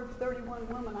Proverbs 31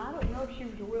 woman, I don't know if she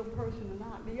was a real person or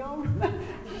not. Do y'all remember?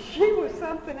 She was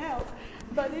something else.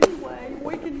 But anyway,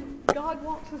 we can God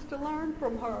wants us to learn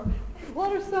from her.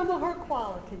 What are some of her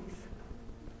qualities?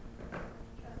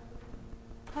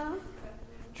 Huh?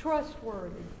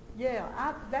 Trustworthy.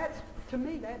 Yeah, that's, to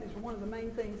me, that is one of the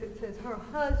main things. It says her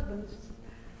husband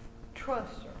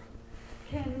trusts her.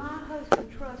 Can my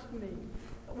husband trust me?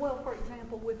 Well, for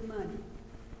example, with money.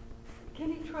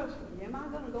 Can he trust me? Am I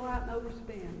going to go out and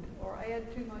overspend or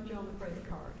add too much on the credit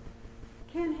card?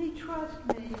 Can he trust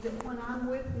me that when I'm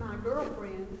with my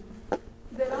girlfriends,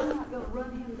 that I'm not going to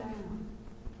run him down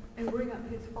and bring up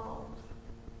his faults?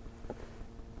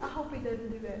 I hope he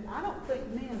doesn't do that. I don't think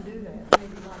men do that,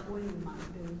 maybe like women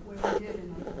might do, where we get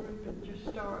in a group and just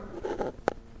start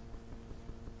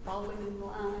falling in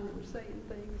line and saying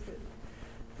things that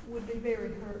would be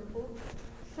very hurtful.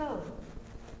 So,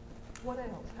 what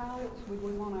else? How else would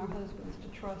we want our husbands to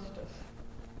trust us?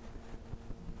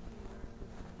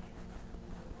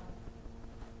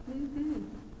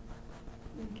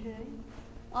 Okay.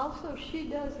 Also, she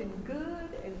does him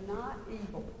good and not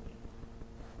evil.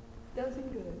 Does him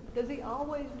good. Does he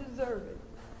always deserve it?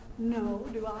 No.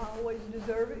 Do I always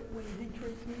deserve it when he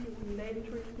treats me, when Daddy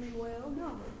treats me well?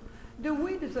 No. Do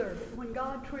we deserve it when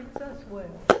God treats us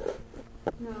well?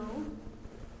 No.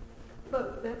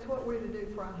 But that's what we're to do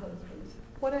for our husbands.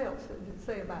 What else does it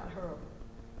say about her?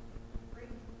 Bring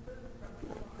food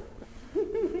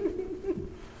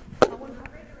from I wonder-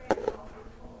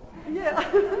 Yeah.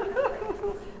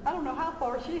 I don't know how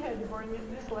far she had to bring it,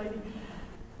 this lady.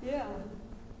 Yeah.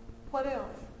 What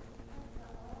else?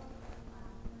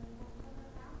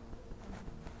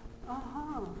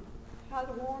 Had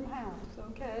a warm house,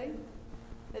 okay.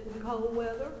 In the cold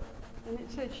weather. And it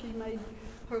said she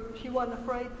wasn't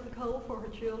afraid for the cold for her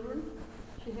children.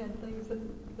 She had things that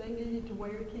they needed to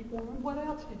wear to keep warm. What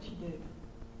else did she do?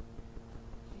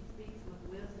 She speaks with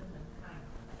wisdom and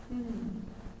kindness.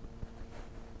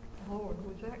 Lord,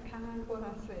 was that kind what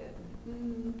I said?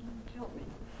 Help me.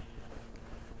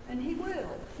 And he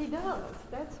will. He does.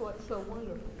 That's what's so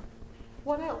wonderful.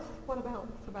 What else? What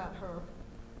about her?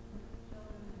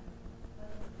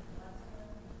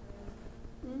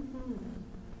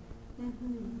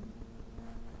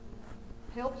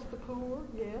 Helps the poor,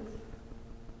 yes.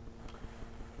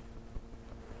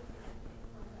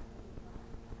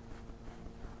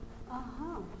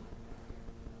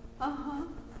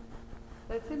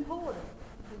 That's important.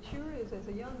 It sure is, as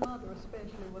a young mother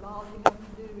especially, with all you have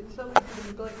to do. It's so easy to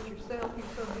neglect yourself.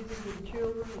 You're so busy with the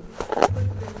children and put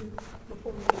them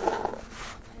before you do it.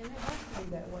 And it has to be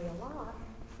that way a lot.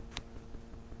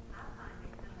 I find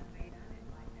it kind of made on it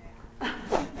like that.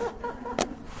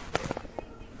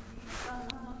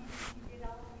 She did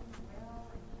all things well,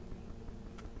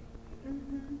 and she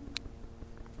made things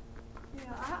easy.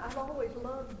 Yeah, I've always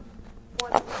loved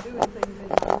doing things in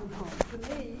my own home. To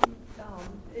me,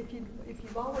 if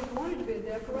you've always wanted to be a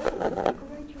decorator,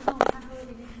 decorate your home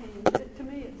however you can. To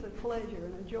me, it's a pleasure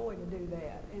and a joy to do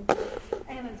that.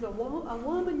 And as a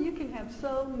woman, you can have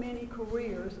so many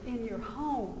careers in your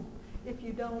home if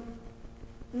you don't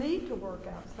need to work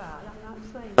outside. I'm not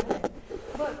saying that.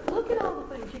 But look at all the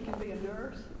things. You can be a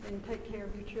nurse and take care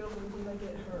of your children when they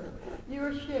get hurt. You're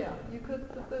a chef. You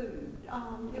cook the food.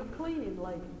 You're a cleaning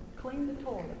lady. Clean the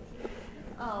toilets.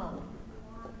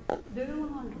 Do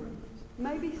laundry.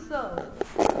 Maybe sew.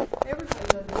 Everybody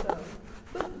does sew.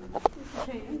 But if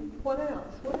you can, what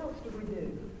else? What else do we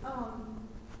do?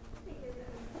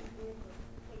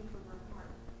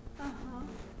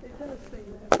 It does seem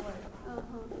that way.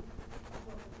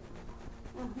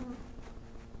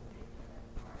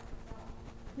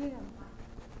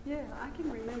 Yeah, I can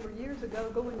remember years ago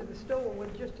going to the store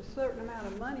with just a certain amount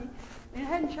of money. And it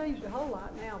hadn't changed a whole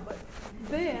lot now, but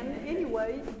then,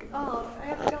 anyway,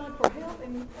 ask God for help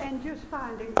and just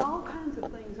finding all kinds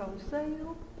of things on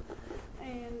sale.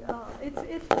 And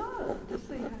it's fun to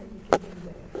see how you can do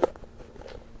that.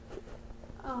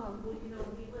 Well,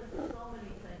 he lists so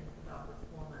many things about this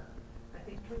woman. I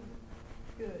think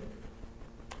Good.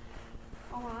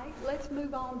 All right, let's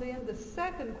move on then. The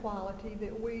second quality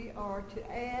that we are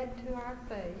to add to our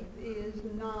faith is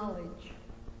knowledge.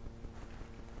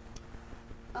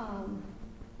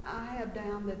 I have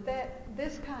down that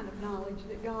this kind of knowledge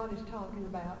that God is talking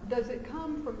about, does it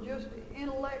come from just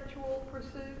intellectual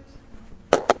pursuits?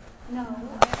 No,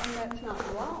 and that's not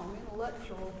wrong.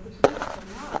 Intellectual pursuits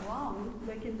are not wrong.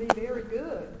 They can be very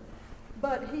good.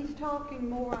 But he's talking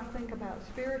more, I think, about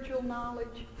spiritual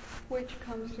knowledge, which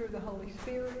comes through the Holy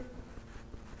Spirit,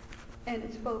 and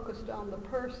it's focused on the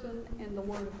person and the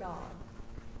Word of God.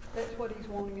 That's what he's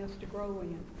wanting us to grow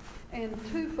in. And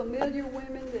two familiar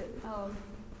women that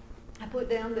I put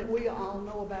down that we all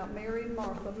know about, Mary and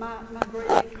Martha. My great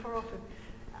aunt Carlton,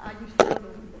 I used to go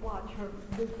to watch her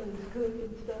do things, cook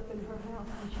and stuff in her house,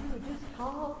 and she would just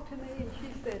talk to me, and she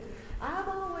said, I've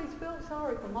always felt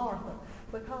sorry for Martha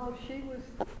because she was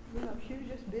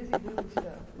just busy doing stuff.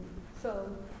 And so,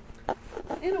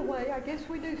 in a way, I guess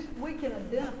we can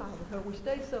identify with her. We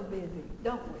stay so busy,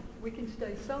 don't we? We can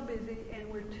stay so busy, and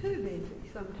we're too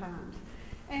busy sometimes.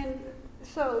 And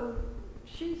so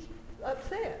she's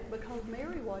upset because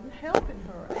Mary wasn't helping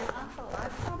her. And I thought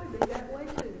I'd probably be that way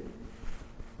too.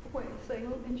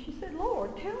 And she said,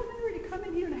 Lord, tell Mary to come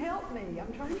in here and help me.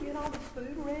 I'm trying to get all this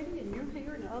food ready, and you're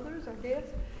here and others, I guess.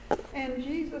 And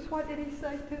Jesus, what did he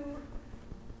say to her?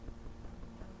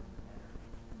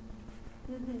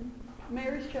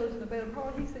 Mary's chosen the better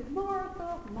part. He said,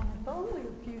 Martha, Martha, only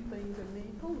a few things are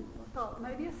needful. I thought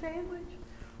maybe a sandwich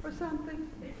or something,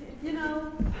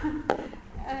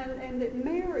 and that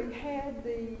Mary had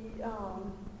the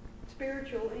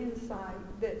spiritual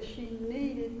insight that she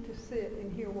needed to sit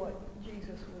and hear what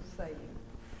Jesus was saying.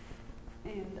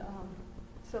 And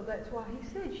so that's why he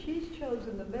said she's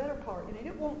chosen the better part, and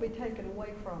it won't be taken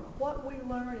away from her. What we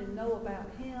learn and know about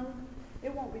him,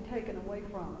 it won't be taken away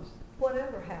from us.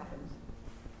 Whatever happens,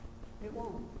 it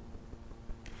won't.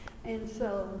 And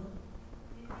so,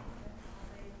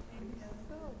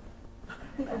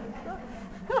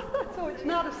 so it's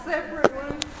not a separate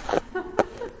room.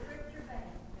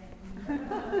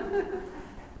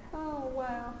 Oh,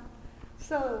 wow.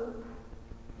 So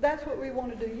that's what we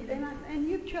want to do. And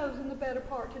you've chosen the better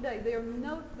part today. There's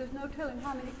no telling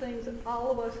how many things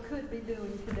all of us could be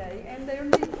doing today, and they're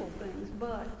needful things,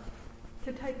 but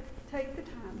to take the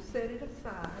time, set it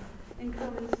aside, and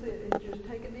come and sit and just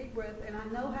take a deep breath. And I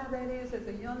know how that is as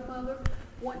a young mother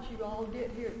once you all get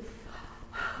here.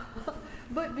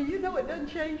 But do you know it doesn't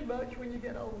change much when you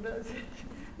get old, does it?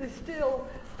 It's still,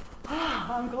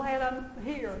 I'm glad I'm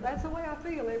here. That's the way I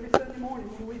feel every Sunday morning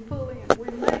when we pull in.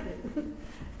 We made it.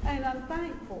 And I'm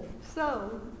thankful.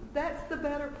 So that's the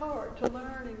better part, to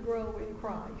learn and grow in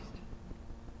Christ.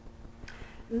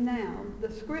 Now,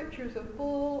 the scriptures are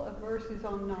full of verses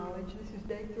on knowledge. This is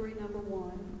day 3, number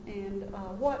 1. And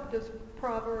what does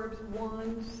Proverbs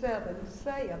 1:7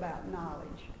 say about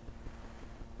knowledge?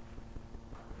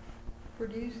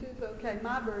 Produces? Okay,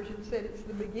 my version said it's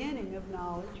the beginning of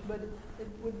knowledge, but it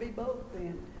would be both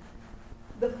then.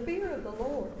 The fear of the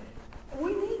Lord.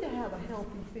 We need to have a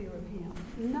healthy fear of him.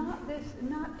 Not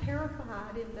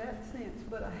terrified in that sense,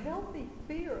 but a healthy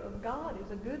fear of God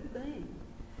is a good thing.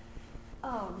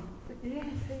 Yes,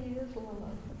 he is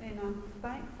love, and I'm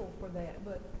thankful for that.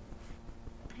 But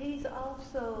he's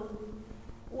also,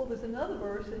 there's another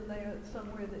verse in there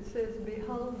somewhere that says,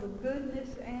 behold the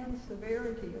goodness and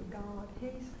severity of God.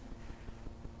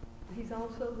 He's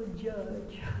also the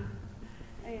judge.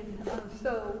 And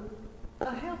so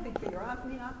a healthy fear. I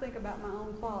think about my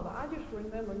own father. I just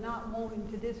remember not wanting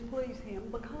to displease him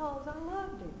because I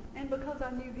loved him and because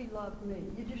I knew he loved me.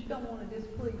 You just don't want to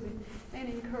displease him and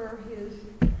incur his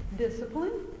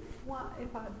discipline. Why,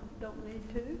 if I don't need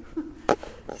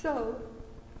to? So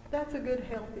that's a good,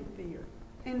 healthy fear.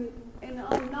 And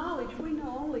on knowledge, we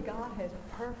know only God has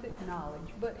perfect knowledge,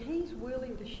 but he's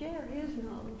willing to share his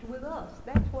knowledge with us.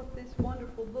 That's what this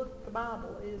wonderful book, the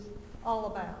Bible, is all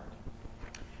about.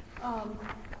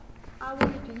 I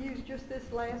wanted to use just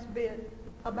this last bit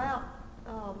about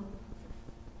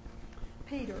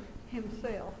Peter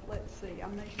himself. Let's see, I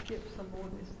may skip some more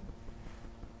of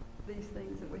these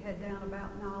things that we had down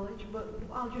about knowledge, but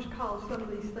I'll just call some of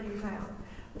these things out.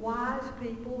 Wise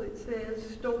people, it says,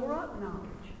 store up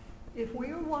knowledge. If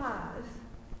we are wise,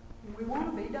 and we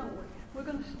want to be, don't we? We're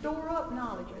going to store up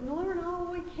knowledge and learn all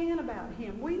we can about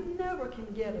him. We never can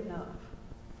get enough.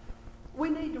 We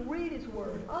need to read his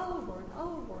word over and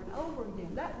over and over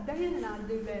again. Dan and I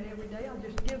do that every day. I'll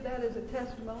just give that as a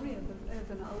testimony as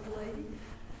an old lady.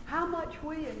 How much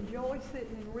we enjoy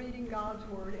sitting and reading God's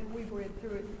word, and we've read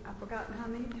through it, I've forgotten how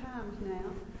many times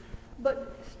now.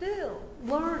 But still,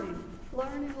 learning.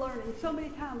 So many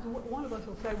times one of us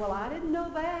will say, well, I didn't know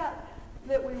that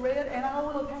we read, and I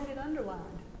will have had it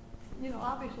underlined.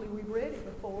 Obviously we've read it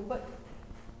before, but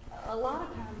a lot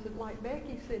of times, like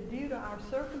Becky said, due to our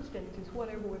circumstances,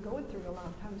 whatever we're going through, a lot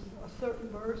of times a certain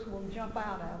verse will jump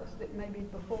out at us that maybe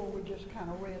before we just kind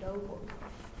of read over.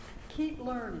 Keep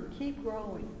learning, keep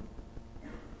growing.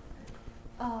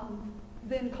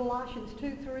 Then Colossians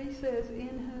 2:3 says, in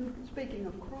whom, speaking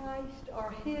of Christ,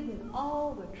 are hidden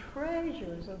all the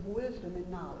treasures of wisdom and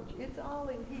knowledge. It's all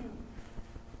in him.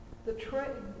 The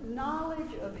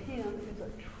knowledge of him is a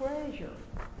treasure.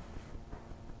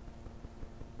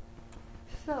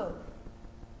 So,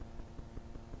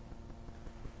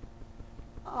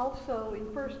 also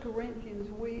in 1 Corinthians,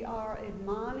 we are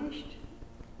admonished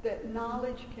that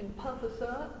knowledge can puff us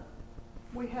up.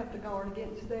 We have to guard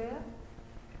against that.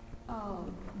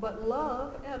 But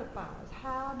love edifies.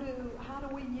 How do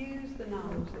we use the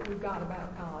knowledge that we've got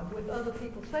about God with other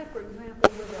people? Say, for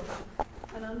example, with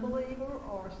an unbeliever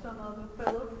or some other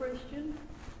fellow Christian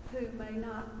who may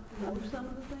not know some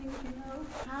of the things you know.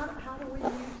 How do we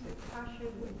use it? How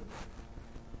should we?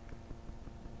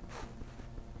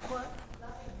 What?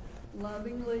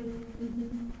 Lovingly.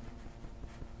 Mm-hmm.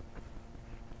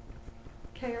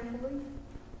 Carefully.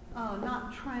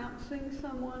 Not trouncing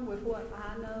someone with what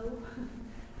I know.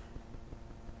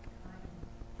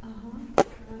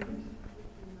 Kindness.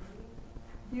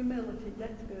 Humility,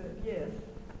 that's good, yes.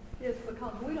 Yes,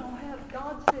 because we don't have,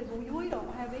 God says we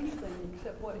don't have anything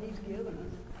except what He's given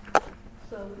us.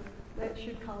 So that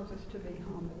should cause us to be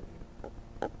humble.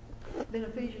 Then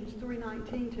Ephesians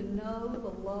 3:19, to know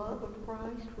the love of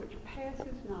Christ which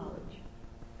passes knowledge,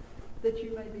 that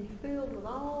you may be filled with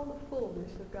all the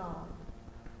fullness of God.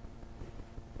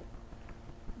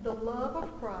 The love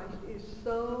of Christ is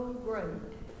so great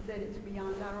that it's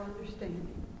beyond our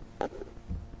understanding.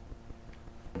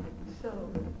 So,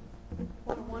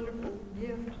 what a wonderful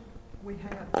gift we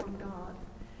have from God.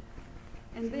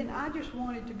 And then I just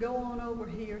wanted to go on over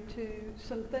here to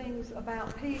some things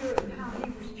about Peter and how he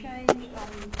was changed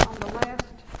on the last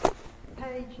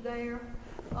page there.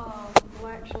 Well,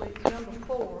 actually, it's number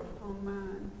 4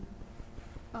 on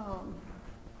mine,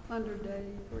 under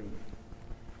day 3.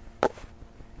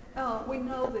 We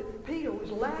know that Peter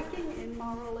was lacking in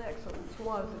moral excellence,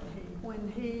 wasn't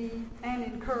he? And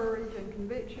in courage and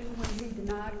conviction, when he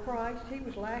denied Christ, he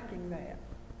was lacking that.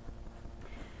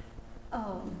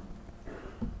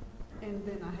 And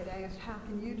then I had asked, how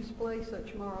can you display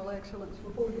such moral excellence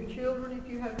before your children if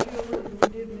you have children? And we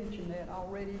did mention that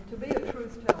already. To be a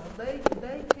truth teller,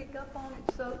 they pick up on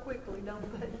it so quickly,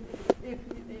 don't they? If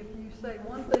you say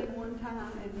one thing one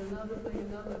time and another thing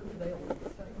another, they'll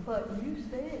say, but you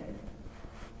said.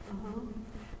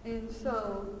 And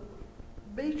so,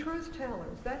 be truth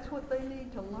tellers. That's what they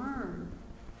need to learn.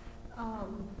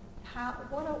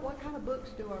 What kind of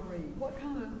books do I read? What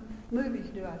kind of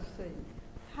movies do I see?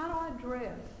 How do I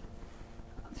dress?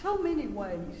 So many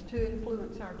ways to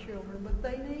influence our children, but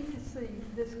they need to see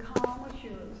this calm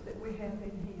assurance that we have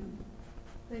in Him.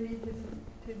 They need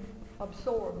to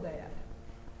absorb that.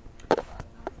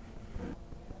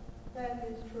 That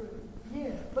is true.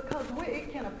 Yes, because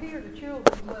it can appear to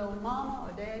children, well, Mama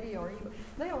or Daddy or even,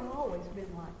 they have always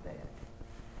been like that.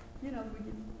 You know,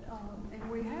 and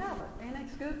we haven't. And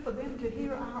it's good for them to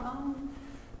hear our own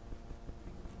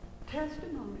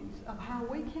testimonies of how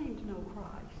we came to know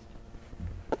Christ.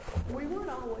 We weren't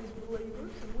always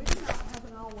believers, and we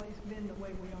haven't always been the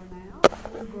way we are now.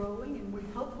 We're growing, and we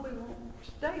hopefully won't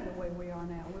stay the way we are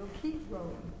now. We'll keep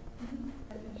growing.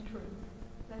 That is true.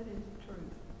 That is the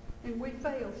truth. And we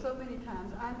fail so many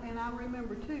times. I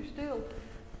remember, too, still,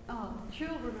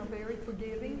 children are very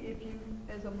forgiving. If you,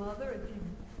 as a mother, if you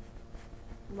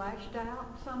lashed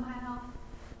out somehow,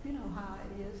 you know how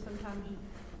it is. Sometimes you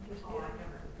just get...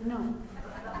 No.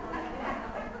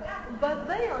 But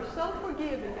they are so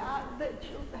forgiving.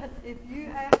 If you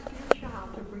ask your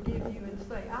child to forgive you and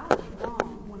say, I was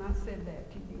wrong when I said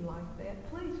that to you like that,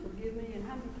 please forgive me. And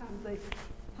how many times they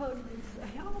hug you and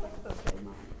say, oh, that's okay,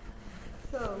 Mom.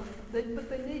 So, but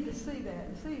they need to see that.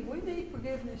 And see, we need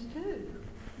forgiveness too.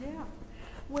 Yeah.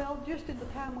 Well, just in the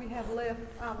time we have left,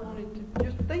 I wanted to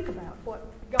just think about what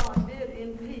God did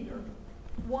in Peter.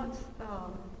 Once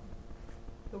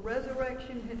the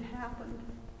resurrection had happened,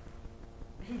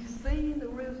 he's seen the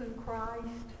risen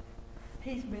Christ.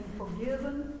 He's been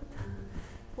forgiven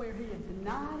where he had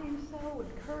denied him so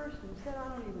and cursed and said, I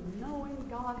don't even know him.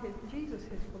 Jesus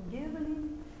has forgiven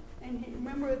him. And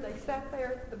remember, they sat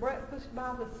there at the breakfast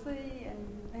by the sea,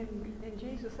 and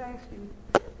Jesus asked him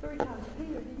 3 times,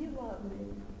 Peter, do you love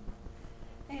me?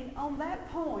 And on that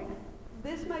point,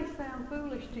 this may sound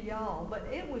foolish to y'all, but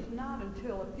it was not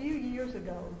until a few years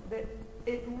ago that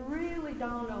it really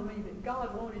dawned on me that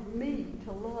God wanted me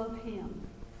to love him.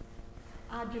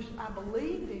 I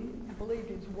believed him. I believed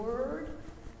his word.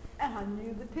 And I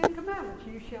knew the 10 Commandments.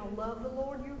 You shall love the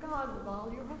Lord your God with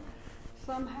all your heart.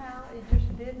 Somehow it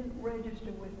just didn't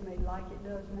register with me like it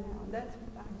does now. And that's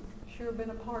sure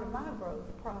been a part of my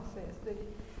growth process, that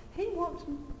he wants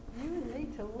you and me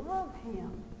to love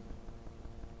him.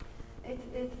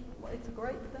 It's a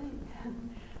great thing.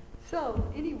 So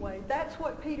anyway, that's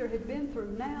what Peter had been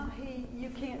through. Now you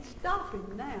can't stop him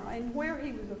now. And where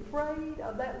he was afraid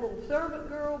of that little servant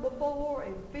girl before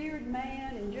and feared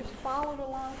man and just followed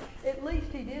along, at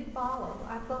least he did follow.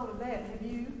 I thought of that. Have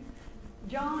you?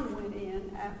 John went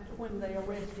in after when they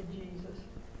arrested Jesus.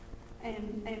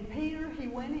 And Peter, he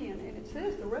went in, and it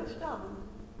says the rest of them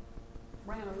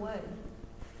ran away.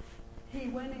 He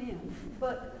went in,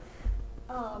 but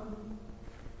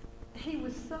he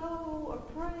was so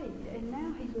afraid, and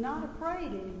now he's not afraid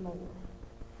anymore.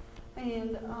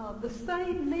 And the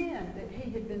same men that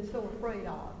he had been so afraid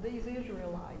of, these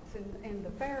Israelites and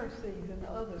the Pharisees and the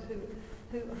others,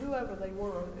 whoever they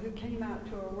were, who came out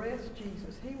to arrest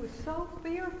Jesus, he was so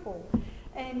fearful,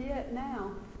 and yet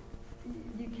now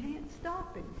you can't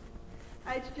stop him.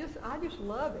 I just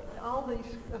love it. All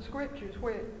these scriptures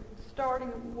where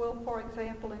starting, well, for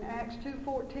example, in Acts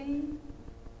 2:14,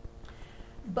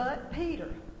 but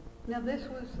Peter, now this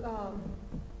was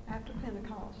after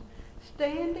Pentecost,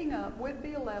 standing up with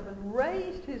the 11,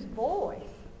 raised his voice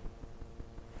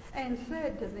and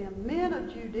said to them, Men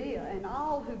of Judea and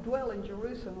all who dwell in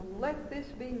Jerusalem, let this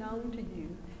be known to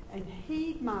you, and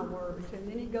heed my words. And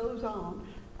then he goes on,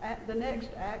 at the next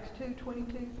Acts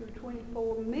 2:22 through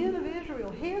 24, Men of Israel,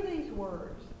 hear these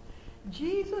words.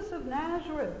 Jesus of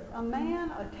Nazareth, a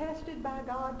man attested by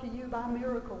God to you by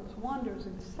miracles, wonders,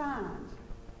 and signs,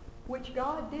 which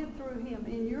God did through him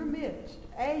in your midst,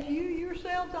 as you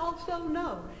yourselves also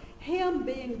know, him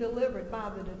being delivered by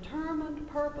the determined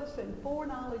purpose and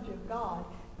foreknowledge of God,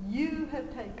 you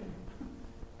have taken.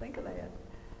 Think of that.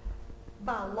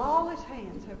 By lawless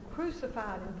hands have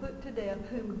crucified and put to death,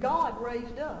 whom God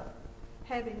raised up,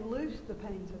 having loosed the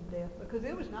pains of death, because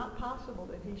it was not possible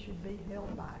that he should be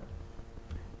held by it.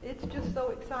 It's just so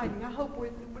exciting. I hope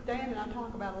Dan and I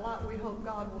talk about a lot. We hope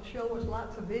God will show us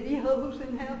lots of videos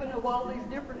in heaven of all these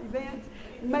different events.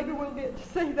 And maybe we'll get to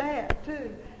see that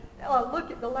too.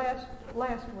 Look at the last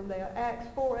one there, Acts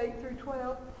 4:8 through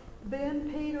 12.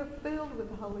 Then Peter, filled with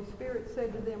the Holy Spirit,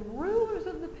 said to them, Rulers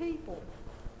of the people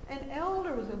and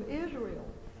elders of Israel,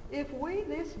 if we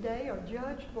this day are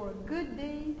judged for a good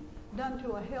deed done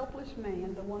to a helpless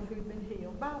man, the one who'd been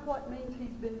healed, by what means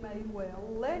he's been made well,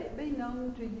 let it be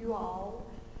known to you all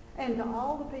and to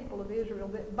all the people of Israel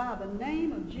that by the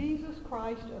name of Jesus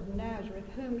Christ of Nazareth,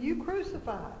 whom you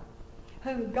crucified,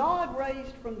 whom God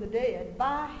raised from the dead,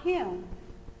 by him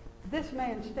this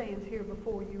man stands here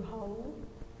before you whole.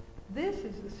 This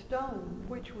is the stone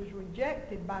which was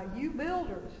rejected by you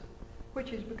builders, which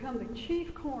has become the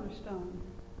chief cornerstone.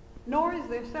 Nor is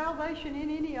there salvation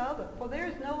in any other, for there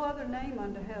is no other name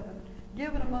under heaven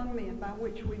given among men by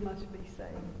which we must be saved.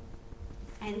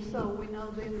 And so we know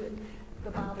then that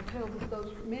the Bible tells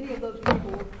us many of those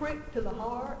people were pricked to the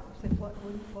heart. Said, what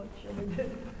shall we do?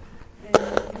 And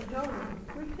he told them,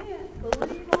 repent,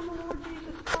 believe on the Lord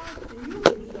Jesus Christ, and you'll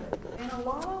be saved. And a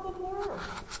lot of them were.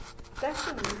 That's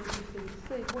going to be interesting to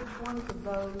see which ones of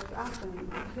those, I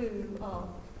think, who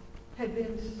had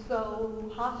been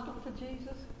so hostile to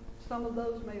Jesus. Some of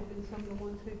those may have been some of the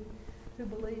ones who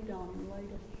believed on him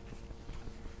later.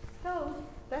 So,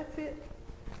 that's it.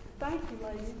 Thank you,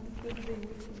 ladies. It's good to be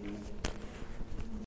with you.